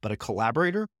tool, but a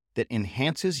collaborator that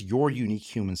enhances your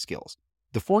unique human skills.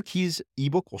 The 4 Keys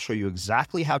ebook will show you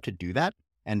exactly how to do that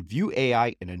and view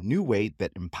AI in a new way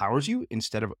that empowers you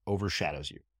instead of overshadows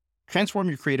you. Transform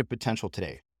your creative potential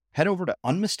today. Head over to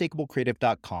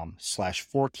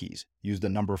unmistakablecreative.com/4keys. Use the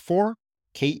number 4,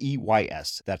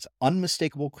 KEYS. That's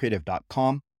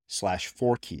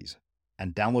unmistakablecreative.com/4keys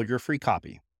and download your free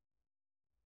copy.